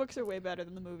 The books are way better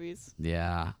than the movies.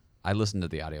 Yeah. I listened to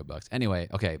the audiobooks. Anyway,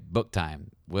 okay, book time.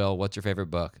 Will, what's your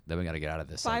favorite book? Then we got to get out of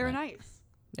this Fire segment. and Ice.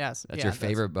 Yes. That's your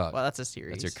favorite book. Well, that's a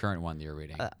series. That's your current one that you're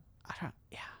reading. I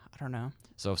don't know.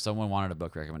 So if someone wanted a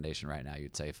book recommendation right now,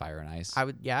 you'd say Fire and Ice?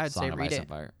 I'd Song say of read Ice it. and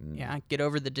Fire. Yeah, get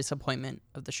over the disappointment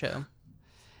of the show.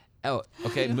 Oh,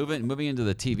 okay. moving into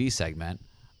the TV segment.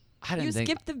 You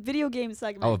skipped the video game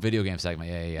segment. Oh, video game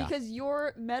segment. Yeah. Because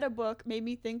your meta book made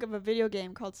me think of a video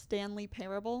game called Stanley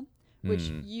Parable,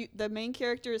 which the main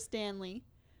character is Stanley,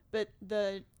 but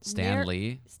the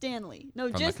Stanley. No,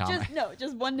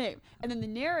 just one name. And then the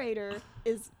narrator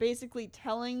is basically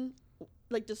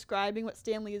describing what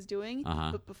Stanley is doing,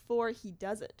 but before he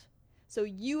does it. So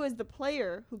you as the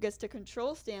player who gets to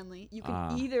control Stanley, you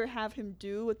can either have him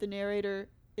do what the narrator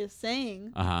is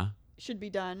saying should be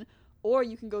done, or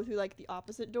you can go through like the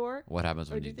opposite door. What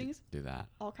happens when you things? do that?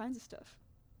 All kinds of stuff.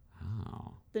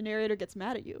 Oh. The narrator gets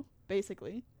mad at you,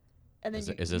 basically. And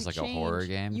then is this like a horror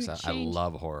game? I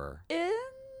love horror.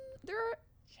 There are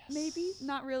maybe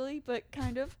not really, but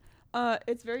kind of.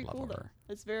 It's very cool though.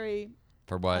 It's very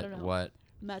for what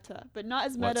meta, but not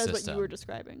as meta as what you were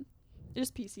describing.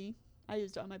 Just PC. I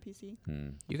used it on my PC.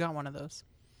 You got one of those?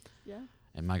 Yeah.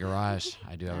 In my garage,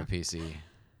 I do have a PC.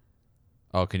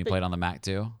 Oh, can you play it on the Mac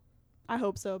too? I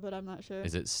hope so, but I'm not sure.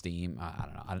 Is it Steam? I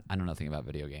don't know. I know nothing about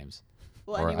video games.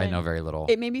 Well, anyway, I know very little.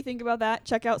 It made me think about that.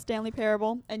 Check out Stanley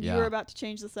Parable, and you were about to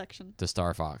change the section. To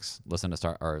Star Fox. Listen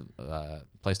to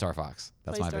play Star Fox.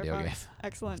 That's my video game.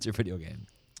 Excellent. What's your video game?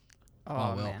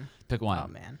 Oh man. Pick one. Oh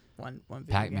man. One video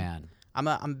Pac-Man. Game. I'm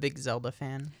a big Zelda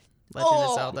fan. Legend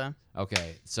of Zelda.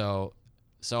 Okay, so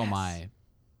am I,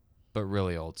 but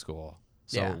really old school.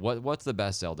 So what's the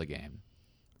best Zelda game?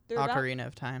 Ocarina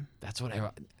of Time. That's what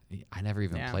I never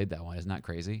even played that one. Isn't that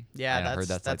crazy? Yeah, I heard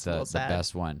that's like the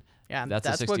best one. Yeah, that's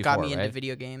a 64, what got me into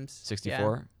video games.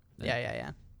 64?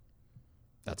 Yeah.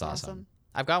 That's awesome.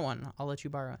 I've got one. I'll let you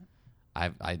borrow it.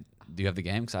 I do you have the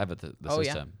game? Because I have the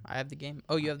system. Yeah, I have the game.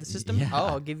 Oh, you have the system? Yeah. Oh,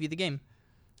 I'll give you the game.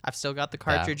 I've still got the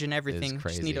cartridge and everything. Is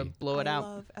crazy. Just need to blow it out. I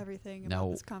love everything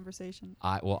about this conversation.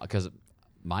 Because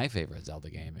my favorite Zelda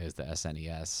game is the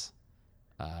SNES.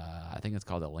 I think it's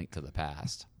called A Link to the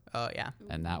Past. Oh yeah.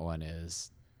 And that one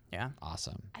is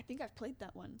awesome. I think I've played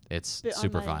that one. It's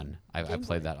super fun. I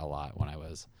played that a lot when I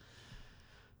was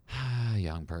a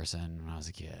young person, when I was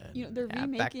a kid. You know, they're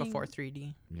remaking back before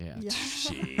 3D. Yeah.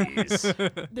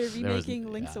 Jeez. They're remaking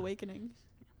Link's Awakening.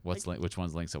 Which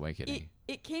one's Link's Awakening?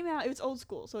 It came out. It was old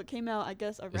school, so it came out, I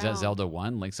guess, around. Is that Zelda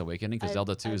 1, Link's Awakening? Because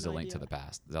Zelda 2 is A Link to the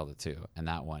Past. Zelda 2, and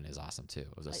that one is awesome too.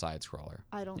 It was a side scroller.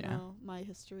 I don't know my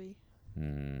history.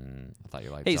 I thought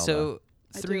you liked Hey, Zelda.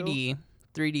 so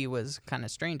 3D was kind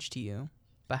of strange to you,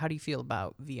 but how do you feel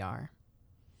about VR?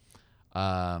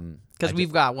 Because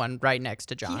we've got one right next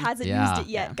to John. He hasn't used it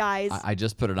yet, guys. I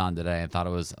just put it on today and thought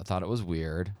it was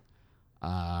weird.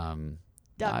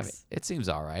 It seems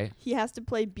all right. He has to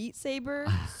play Beat Saber,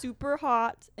 Super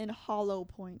Hot, and Hollow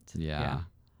Point. Yeah.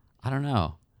 I don't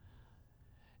know.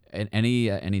 And any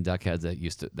duckheads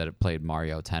that have played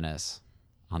Mario Tennis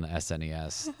on the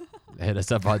SNES, hit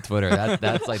us up on Twitter.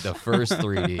 That's like the first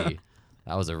 3D.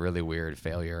 That was a really weird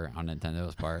failure on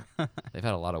Nintendo's part. They've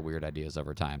had a lot of weird ideas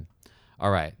over time.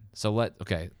 All right, so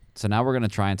now we're gonna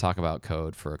try and talk about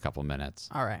code for a couple minutes.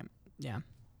 All right. Yeah.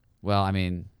 Well, I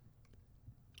mean,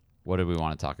 What did we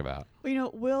want to talk about?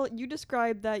 Well, Will, you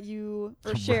described that you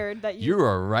shared that you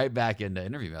are right back into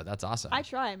interview mode. That's awesome. I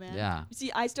try, man. Yeah. You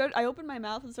see, I opened my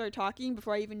mouth and started talking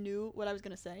before I even knew what I was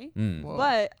gonna say. Whoa.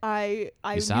 But I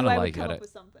You knew I would like come it. up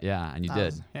with something. Yeah, and you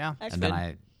did. Yeah. And then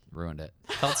I ruined it.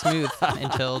 Felt smooth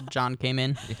until John came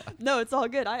in. No, it's all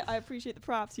good. I appreciate the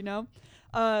props. You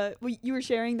were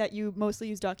sharing that you mostly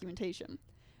use documentation,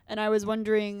 and I was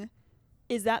wondering,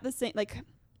 is that the same? Like,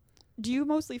 do you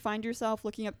mostly find yourself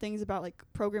looking up things about like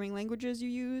programming languages you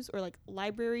use or like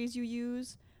libraries you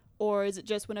use, or is it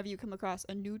just whenever you come across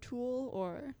a new tool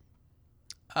or?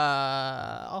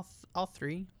 All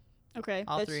three. Okay.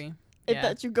 All three. If Yeah.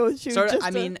 that's your go-to. Sort of.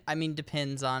 just I mean,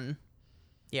 depends on,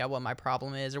 what my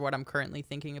problem is or what I'm currently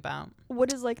thinking about.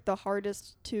 what is like the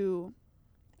hardest to,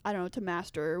 I don't know, to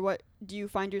master? Or what do you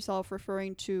find yourself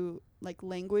referring to, like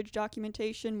language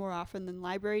documentation more often than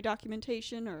library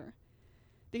documentation, or?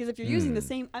 Because if you're using the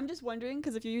same, I'm just wondering,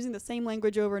 because if you're using the same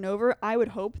language over and over, I would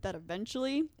hope that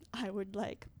eventually I would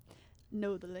like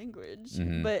know the language.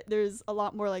 But there's a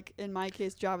lot more, like in my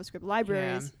case, JavaScript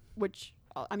libraries, which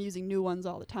I'm using new ones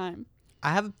all the time.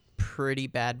 I have a pretty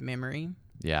bad memory.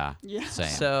 Yeah. Yeah. Same.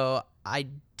 So I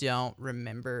don't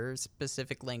remember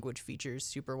specific language features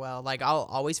super well. Like I'll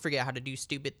always forget how to do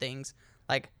stupid things.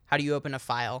 Like how do you open a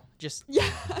file? Just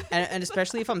and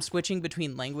especially if I'm switching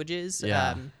between languages.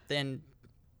 Then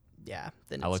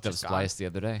I looked up Splice the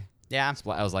other day. Yeah.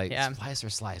 I was like, Splice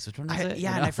or Slice? Which one is it?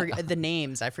 Yeah, and I forget the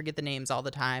names. I forget the names all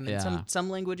the time. And some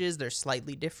languages, they're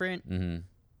slightly different. Mm-hmm.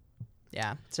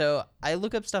 Yeah. So I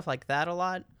look up stuff like that a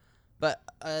lot. But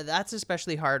that's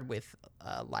especially hard with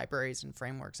libraries and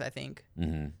frameworks, I think.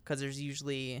 Because there's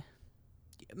usually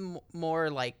more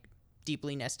like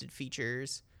deeply nested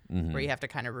features where you have to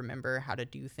kind of remember how to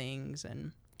do things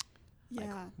and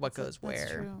what goes where.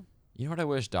 That's true. You know what I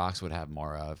wish docs would have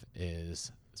more of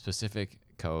is specific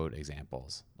code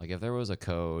examples. Like if there was a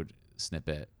code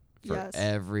snippet for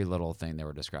every little thing they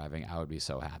were describing, I would be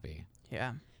so happy.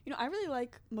 Yeah. I really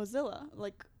like Mozilla,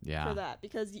 for that,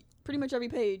 because pretty much every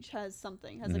page has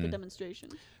like a demonstration.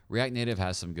 React Native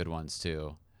has some good ones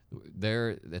too.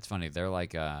 It's funny. They're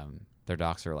like their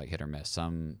docs are like hit or miss.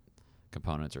 Some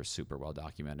components are super well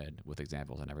documented with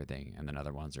examples and everything, and then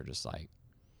other ones are just like,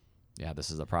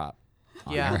 this is a prop.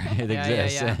 It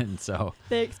exists. Yeah. And so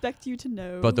they expect you to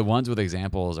know. But the ones with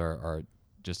examples are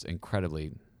just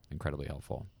incredibly, incredibly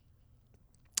helpful.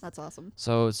 That's awesome.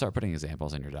 So start putting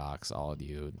examples in your docs, all of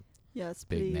you big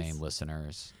please. Name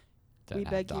listeners that we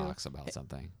have docs about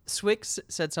something. Swix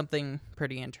said something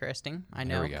pretty interesting. I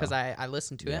know because I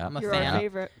listened to it. I'm a You're fan. Our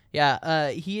favorite.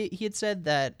 Yeah. He had said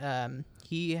that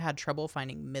he had trouble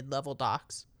finding mid-level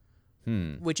docs,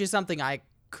 which is something I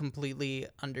completely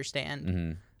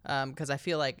understand. Because I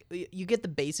feel like you get the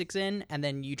basics in and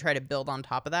then you try to build on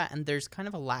top of that, and there's kind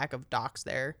of a lack of docs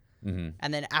there.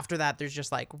 And then after that, there's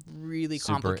just like really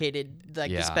complicated,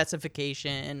 like the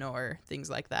specification or things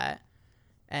like that.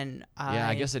 And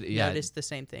I guess it noticed the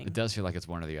same thing. It does feel like it's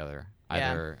one or the other,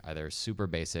 either super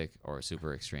basic or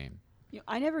super extreme.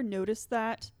 I never noticed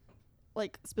that,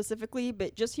 like specifically,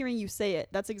 but just hearing you say it,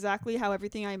 that's exactly how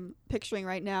everything I'm picturing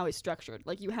right now is structured.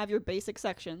 Like you have your basic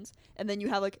sections, and then you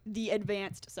have like the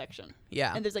advanced section.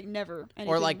 Yeah. And there's like never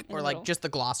anything or like middle. just the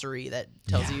glossary that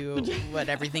tells you what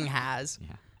everything has.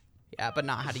 Yeah, but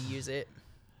not how to use it.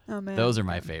 Oh man. Those are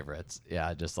my favorites.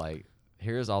 Yeah, just like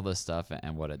here's all this stuff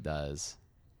and what it does.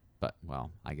 But well,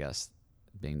 I guess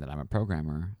being that I'm a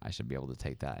programmer, I should be able to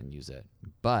take that and use it.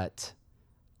 But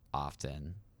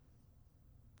often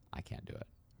I can't do it.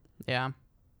 Yeah.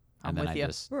 I'm with you.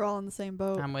 We're all in the same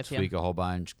boat. I'm with you. Tweak a whole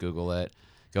bunch, Google it,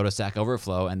 go to Stack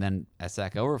Overflow, and then at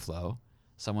Stack Overflow,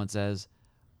 someone says,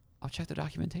 I'll check the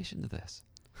documentation to this.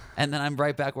 And then I'm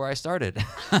right back where I started.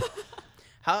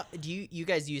 How do you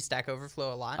guys use Stack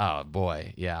Overflow a lot? Oh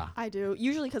boy, yeah. I do.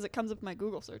 Usually because it comes up in my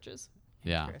Google searches.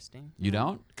 Yeah. Interesting. You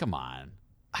don't? Come on.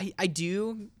 I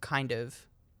do kind of.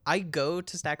 I go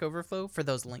to Stack Overflow for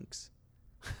those links.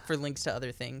 For links to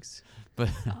other things. But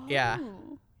Yeah.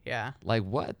 like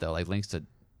what though? Like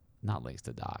not links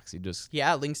to docs. You just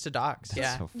links to docs.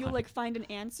 Yeah. so You'll like find an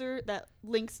answer that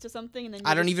links to something, and then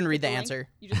I don't even read the answer.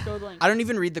 You just go to the link. I don't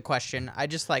even read the question. I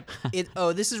just like it.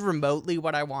 Oh, this is remotely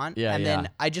what I want. Then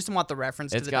I just want the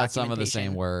reference to the documentation. It's got some of the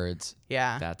same words.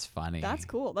 Yeah. That's funny. That's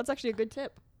cool. That's actually a good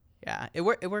tip. Yeah. It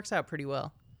works out pretty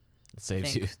well. It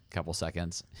saves you a couple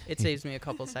seconds. It saves me a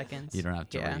couple seconds. You don't have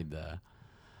to read the.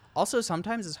 Also,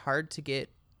 sometimes it's hard to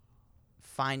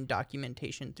find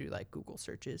documentation through like Google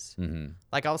searches.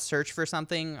 Like I'll search for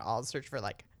something. I'll search for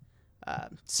like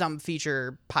some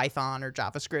feature, Python or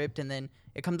JavaScript, and then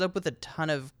it comes up with a ton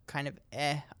of kind of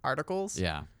articles.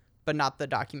 Yeah. but not the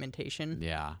documentation.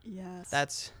 Yeah. Yes.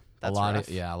 That's a lot rough.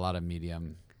 a lot of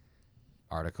Medium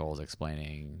articles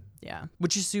explaining. Yeah,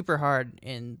 which is super hard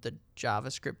in the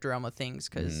JavaScript realm of things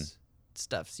because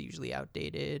stuff's usually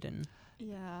outdated and.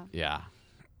 Yeah. Yeah.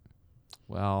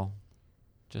 Well,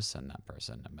 just send that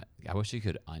person. I wish you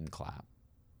could unclap.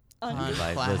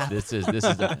 Like, this is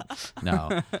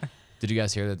no. Did you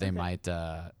guys hear that they might?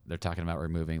 They're talking about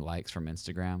removing likes from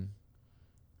Instagram.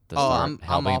 I'm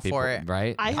all people, for it.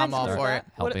 Right? I'm all for it.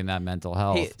 Helping that mental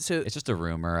health. Hey, so it's just a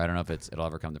rumor. I don't know if it'll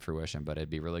ever come to fruition, but it'd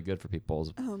be really good for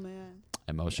people's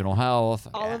emotional health.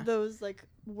 All of those like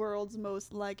world's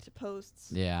most liked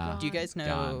posts. Yeah. Do you guys know?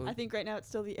 Gone. I think right now it's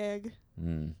still the egg.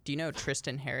 Mm. Do you know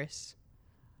Tristan Harris?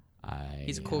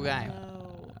 He's a a cool guy.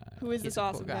 No. Who is this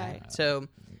awesome guy? So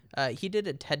he did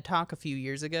a TED Talk a few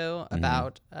years ago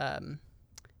about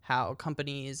how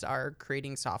companies are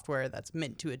creating software that's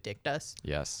meant to addict us.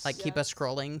 Yes. Like keep us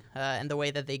scrolling, and the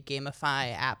way that they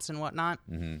gamify apps and whatnot.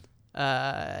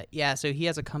 So he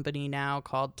has a company now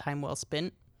called Time Well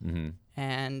Spent,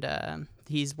 and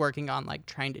he's working on like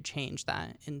trying to change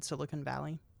that in Silicon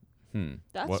Valley.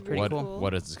 That's pretty cool.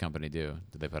 What does this company do?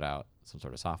 Do they put out some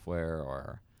sort of software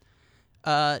or?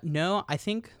 No, I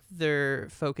think their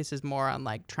focus is more on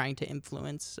like trying to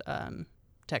influence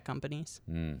tech companies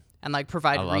and like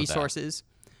provide resources.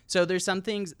 So there's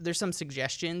some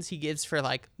suggestions he gives for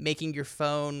like making your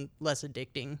phone less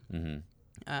addicting.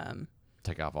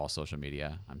 Take off all social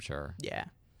media, I'm sure. Yeah.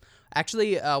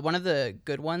 Actually, one of the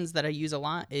good ones that I use a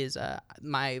lot is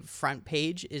my front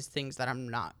page is things that I'm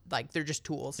not, like, they're just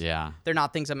tools. Yeah. They're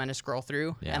not things I'm going to scroll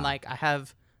through. Yeah. And, like, I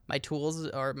have my tools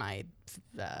or my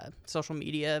social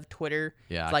media, Twitter,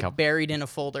 yeah, like, buried in a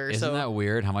folder. Isn't that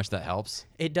weird how much that helps?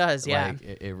 It does, yeah. Like,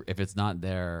 if it's not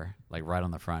there, like, right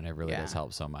on the front, it really does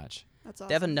help so much. That's awesome.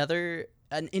 They have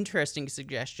an interesting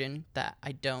suggestion that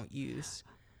I don't use.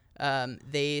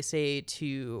 They say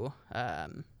to...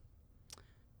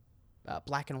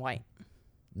 black and white.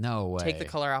 No way. Take the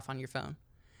color off on your phone.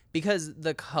 Because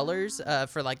the colors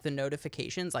for like the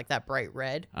notifications, like that bright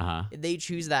red, they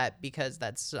choose that because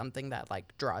that's something that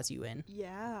like draws you in.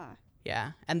 Yeah.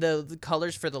 Yeah. And the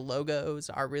colors for the logos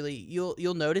are really, you'll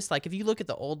notice, like if you look at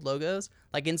the old logos,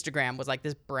 like Instagram was like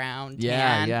this brown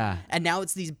tan. Yeah. And now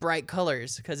it's these bright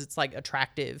colors because it's like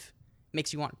attractive.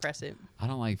 Makes you want to press it. I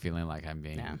don't like feeling like I'm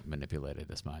being manipulated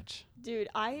this much. Dude,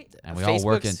 and we all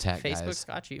work in tech, guys. Facebook's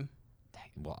got you.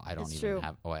 Well, I don't it's even true.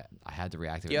 have. Oh, I had to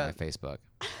reactivate my Facebook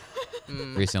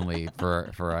recently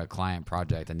for a client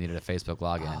project. I needed a Facebook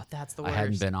login. Oh, that's the worst. I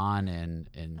hadn't been on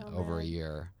in over a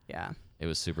year. Yeah, it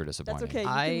was super disappointing. That's okay. You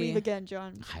can leave again,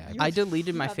 John. I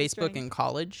deleted my Facebook in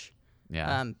college.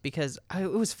 Yeah. Because it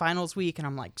was finals week, and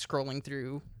I'm like scrolling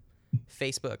through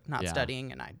Facebook, not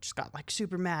studying, and I just got like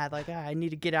super mad. Like, I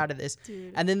need to get out of this.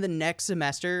 Dude. And then the next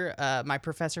semester, my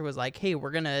professor was like, "Hey,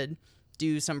 we're gonna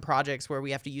do some projects where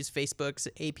we have to use Facebook's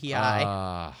API."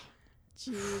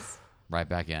 Jeez. Right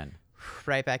back in.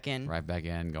 Right back in.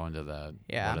 Going to the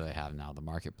what do they have now? The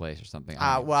marketplace or something?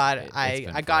 I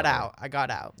got out. I got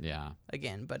out. Yeah.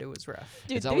 Again, but it was rough.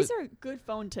 Dude, these are good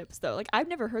phone tips though. Like I've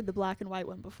never heard the black and white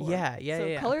one before.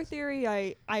 Yeah. Color theory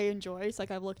I enjoy. It's like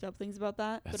I've looked up things about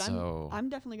that. But I'm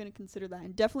definitely gonna consider that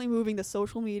and definitely moving the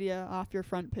social media off your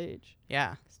front page.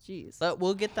 Yeah. Jeez. But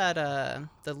we'll get that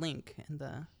the link in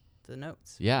the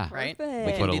notes. Yeah. Right? Perfect.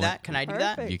 We can do that. Can I do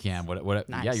that? You can. What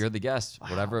Nice. Yeah, you're the guest.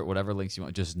 Wow. Whatever links you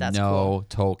want. Just That's no cool.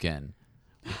 token.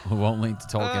 We won't link to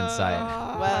Tolkien's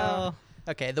site. Well,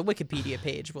 okay, the Wikipedia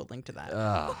page will link to that.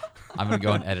 I'm going to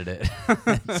go and edit it.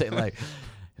 Say like,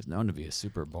 he's known to be a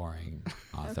super boring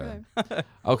author.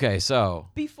 Okay, so.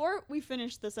 Before we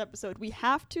finish this episode, we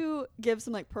have to give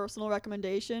some like personal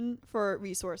recommendation for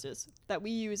resources that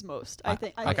we use most. I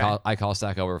think I call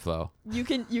Stack Overflow. You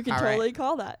can totally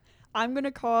call that. I'm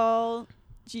gonna call.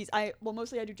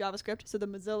 Mostly I do JavaScript, so the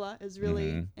Mozilla is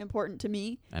really important to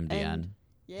me. MDN.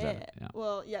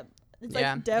 Well, yeah. It's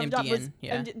Yeah, like dev. MDN,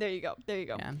 yeah. There you go.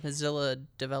 Yeah, Mozilla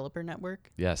Developer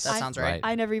Network. Yes, that sounds right.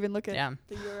 I never even look at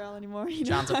the URL anymore.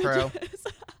 John's a pro.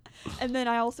 And then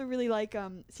I also really like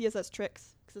CSS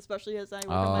tricks, because especially as I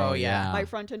work on my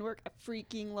front end work, I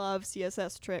freaking love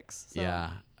CSS tricks. So.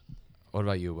 Yeah. What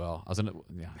about you, Will?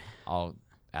 I'll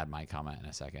add my comment in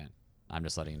a second. I'm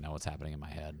just letting you know what's happening in my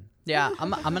head. Yeah, I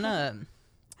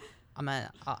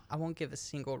won't give a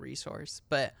single resource,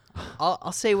 but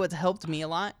I'll say what's helped me a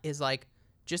lot is like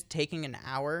just taking an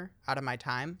hour out of my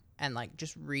time and like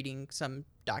just reading some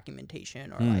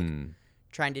documentation or like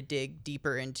trying to dig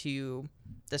deeper into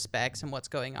the specs and what's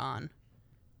going on.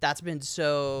 That's been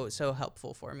so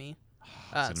helpful for me.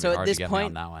 So at this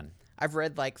point, that one. I've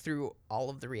read like through all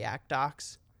of the React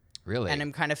docs. Really? And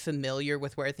I'm kind of familiar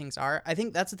with where things are. I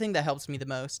think that's the thing that helps me the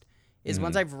most is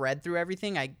once I've read through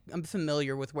everything, I'm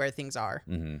familiar with where things are.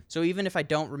 Mm-hmm. So even if I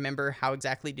don't remember how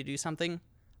exactly to do something,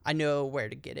 I know where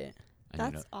to get it.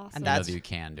 That's awesome. And You know that you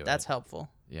can do that's it. helpful.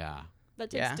 Yeah. That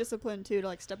takes discipline too, to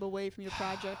like step away from your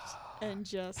project and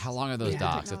just. How long are those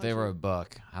docs? technology. If they were a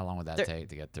book, how long would that take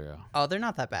to get through? Oh, they're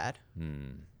not that bad. Hmm.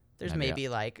 There's maybe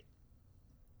like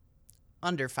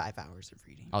under 5 hours of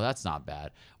reading. Oh, that's not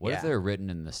bad. What if Yeah. they're written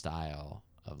in the style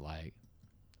of like,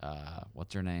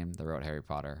 what's her name that wrote Harry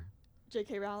Potter?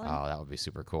 J.K. Rowling. Oh, that would be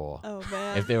super cool. Oh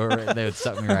man. If they were written, they would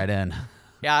suck me right in.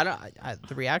 Yeah,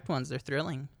 the React ones, they're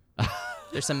thrilling.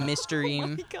 There's some mystery. Oh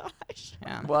my gosh.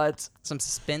 Yeah. What? Some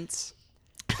suspense.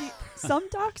 Some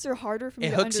docs are harder for me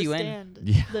It to hooks you in.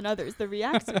 understand than others. The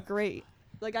Reacts are great.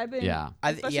 Like I've been,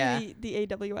 especially the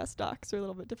AWS docs are a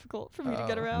little bit difficult for me to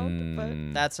get around.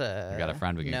 But That's a I got a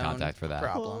friend we can known contact for that.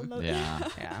 problem. Yeah.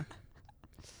 Yeah.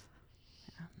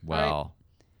 Well,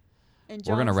 and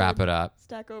we're gonna wrap it up.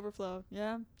 Stack Overflow.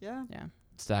 Yeah.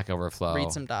 Stack Overflow.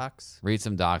 Read some docs. Read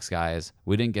some docs, guys.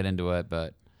 We didn't get into it,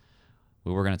 but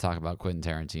we were gonna talk about Quentin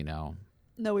Tarantino.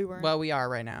 No, we weren't. Well, we are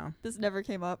right now. This never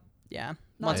came up. Yeah.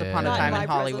 Not- Once upon a not time in in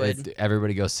my Hollywood. presence.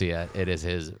 Everybody go see it. It is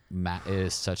it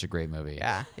is such a great movie.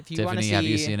 Yeah. If you want to Tiffany, see, have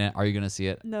you seen it? Are you gonna see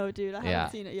it? No, dude, I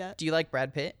haven't seen it yet. Do you like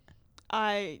Brad Pitt?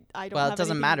 I don't. Well, have it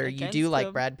doesn't anything matter. You against do like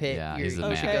him. Brad Pitt. Yeah, You he's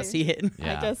the should man. go see it.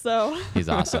 Yeah. I guess so. He's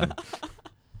awesome.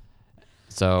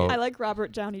 So I like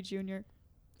Robert Downey Jr.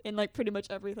 in like pretty much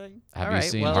everything. have you Alright,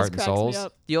 seen well, Heart Just and cracks me Souls?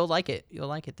 up. You'll like it. You'll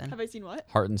like it then. Have I seen what?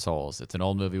 Heart and Souls. It's an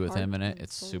old movie with him in Heart it. and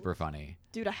It's super funny.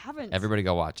 Dude, I haven't. Everybody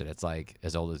go watch it. It's like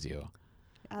as old as you.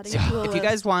 Adding it to the If you list.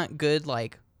 guys want good,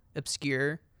 like,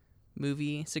 obscure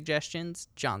movie suggestions,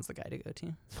 John's the guy to go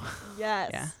to. Yes.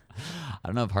 Yeah. I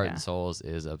don't know if Heart Yeah. and Souls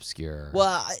is obscure.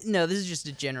 Well, no, this is just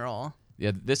a general.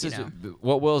 Yeah, this you is know.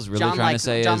 what Will's really John trying likes- to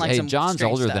say John is, likes hey, some John's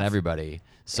strange older than stuff. everybody,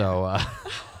 so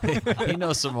he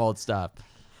knows some old stuff.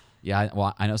 Yeah,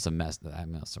 I know some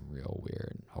real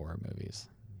weird horror movies.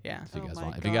 Yeah. If you Oh guys my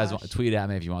want, if you guys want, gosh. tweet at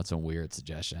me if you want some weird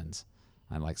suggestions.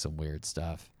 I like some weird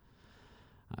stuff.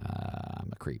 I'm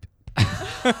a creep.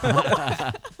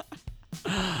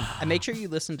 And make sure you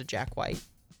listen to Jack White.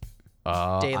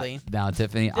 Daily. Now,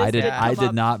 Tiffany, This I did. did I come did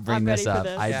up. not bring I'm this ready for up.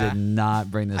 this. I Yeah. did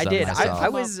not bring this I up did.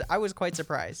 myself. I was quite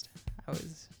surprised. I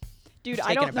was. Dude, I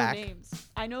taken don't know aback. names.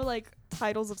 I know like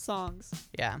titles of songs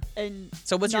Yeah. and.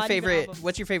 So what's your not even favorite? albums.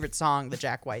 What's your favorite song that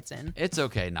Jack White's in? It's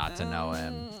okay not to know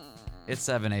him. It's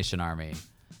Seven Nation Army,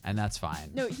 and that's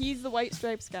fine. No, he's the White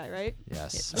Stripes guy, right?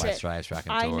 Yes, Yeah. White Okay. Stripes, Track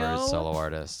I and Tours, know- solo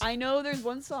artist. I know there's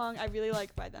one song I really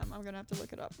like by them. I'm gonna have to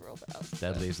look it up real fast.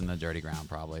 Dead Leaves in the Dirty Ground,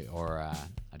 probably, or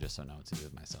I just don't know what to do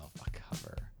with myself. A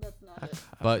cover. That's not it.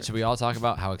 But should we all talk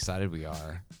about how excited we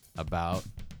are about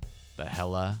the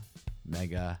Hella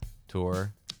Mega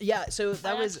Tour? Yeah. So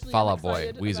that was Fall Out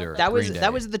Boy, Weezer. that was Green Day.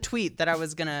 that was the tweet that I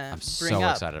was gonna I'm bring so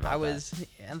up. excited about I was.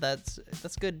 Yeah, that's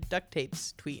good. Duct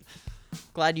Tapes tweet.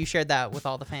 Glad you shared that with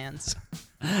all the fans.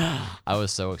 I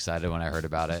was so excited when I heard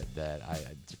about it that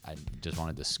I just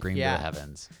wanted to scream Yeah. to the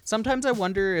heavens. Sometimes I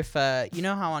wonder if you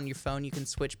know how on your phone you can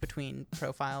switch between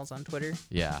profiles on Twitter.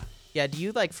 Yeah. Yeah. Do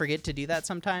you like forget to do that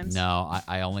sometimes? No,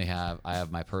 I only have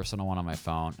my personal one on my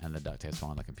phone and the Duct Tapes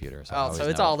one on the computer. So I Oh, always so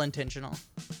it's know. all intentional.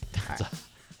 All right.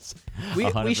 We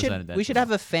 100% should intentional.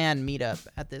 have a fan meetup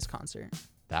at this concert.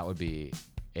 That would be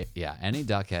it. Yeah, any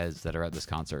Duckheads that are at this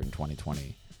concert in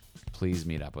 2020, please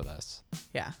meet up with us.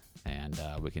 Yeah. And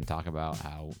we can talk about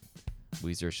how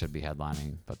Weezer should be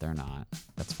headlining, but they're not.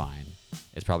 That's fine.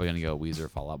 It's probably going to go Weezer,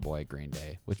 Fall Out Boy, Green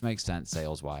Day, which makes sense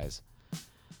sales-wise.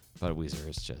 But Weezer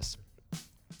is just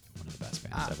one of the best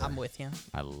bands ever. I'm with you.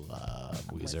 I love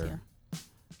I'm with Weezer.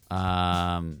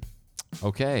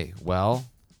 Okay, well,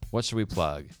 what should we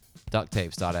plug?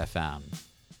 Ducktapes.fm.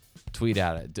 Tweet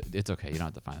at it. It's okay. You don't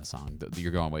have to find the song.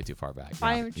 You're going way too far back.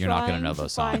 You're not going to know to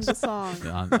those find songs. the song.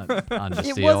 on It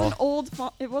Decille. was an old.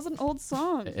 It was an old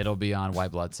song. It'll be on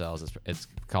White Blood Cells. It's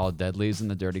called Dead Leaves in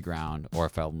the Dirty Ground or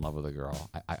Fell in Love with a Girl.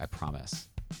 I promise.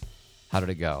 How did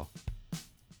it go?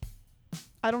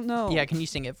 I don't know. Yeah, can you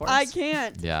sing it for us? I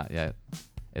can't. Yeah.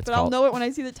 It's But I'll called, know it when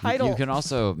I see the title. You can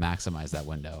also maximize that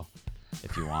window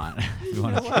if you want. If you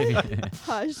want know to.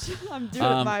 Hush. I'm doing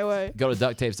it my way. Go to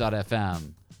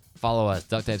ducktapes.fm. Follow us,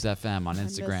 DucktapesFM on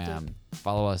missed Instagram.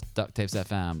 Follow us,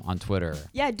 DucktapesFM on Twitter.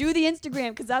 Yeah, do the Instagram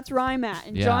because that's where I'm at.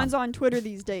 And Yeah. John's on Twitter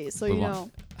these days, so We you want-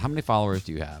 know. How many followers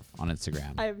do you have on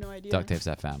Instagram? I have no idea. Duct Tapes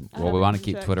FM. Well, we want to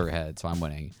keep Twitter ahead, so I'm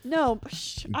winning. No,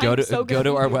 go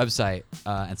to our website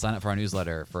and sign up for our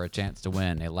newsletter for a chance to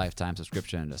win a lifetime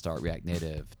subscription to Start React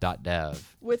Native.dev.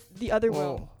 With the other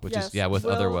Will. Which is with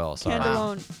other Will. Sorry.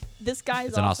 Candelone. This guy's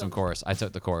It's an awesome course. I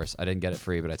took the course. I didn't get it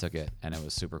free, but I took it, and it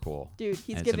was super cool. Dude,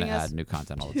 he's and giving us add new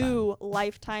content all the time. 2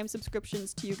 lifetime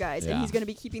subscriptions to you guys, and he's going to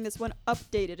be keeping this one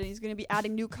updated, and he's going to be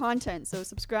adding new content. So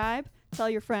subscribe, tell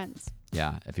your friends.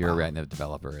 Yeah, if you're a React Native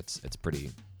developer, it's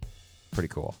pretty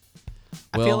cool.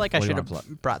 I feel like I should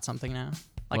have brought something now.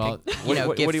 Like gift for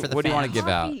the what do you want to give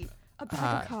out? A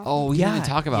bag of coffee. Oh, we didn't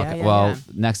talk about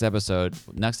next episode.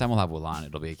 Next time we'll have Will on.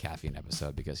 It'll be a caffeine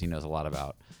episode because he knows a lot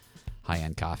about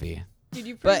high-end coffee.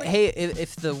 But hey,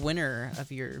 if the winner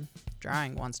of your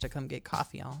drawing wants to come get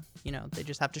coffee, they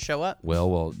just have to show up.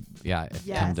 Will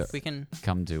we can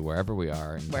come to wherever we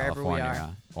are in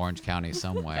California, Orange County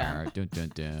somewhere. It's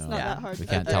not that hard. We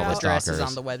can't tell the address stalkers. is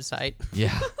on the website.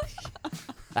 Yeah.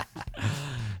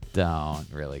 Don't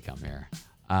really come here.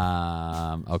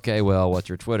 Okay, Will, what's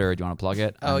your Twitter? Do you want to plug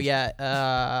it? Oh yeah.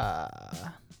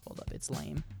 Hold up, it's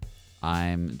lame.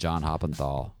 I'm John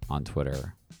Hoppenthal on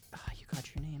Twitter. You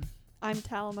got your name. I'm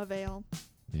Talma Vale.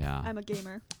 Yeah. I'm a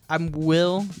gamer. I'm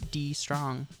Will D.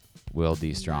 Strong. Will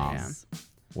D. Strong. Nice.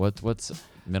 What's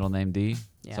middle name D?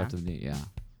 Yeah. Starts with D. Yeah.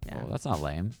 Oh, that's not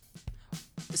lame.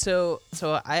 So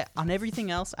I on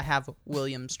everything else I have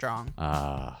William Strong.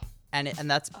 And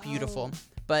that's beautiful.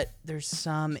 But there's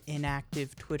some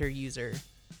inactive Twitter user.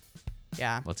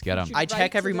 Yeah. Let's get him. I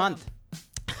check every month.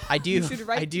 I do.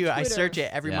 I search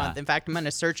it every Yeah. month. In fact, I'm going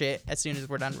to search it as soon as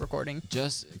we're done recording.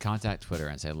 Just contact Twitter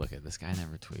and say, look, this guy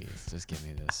never tweets. Just give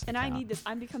me this. And account. I need this.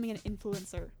 I'm becoming an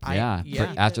influencer.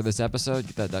 After this episode,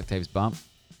 get that Duct Tapes bump.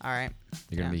 All right.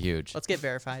 You're going to be huge. Let's get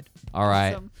verified. All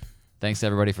right. Awesome. Thanks,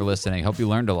 everybody, for listening. Hope you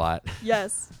learned a lot.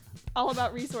 Yes. All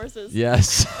about resources.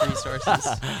 Yes. Resources.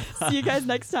 See you guys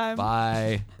next time.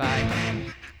 Bye.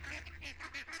 Bye.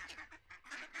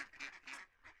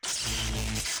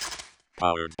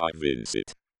 Powered by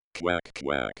Vincit. Quack,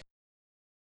 quack.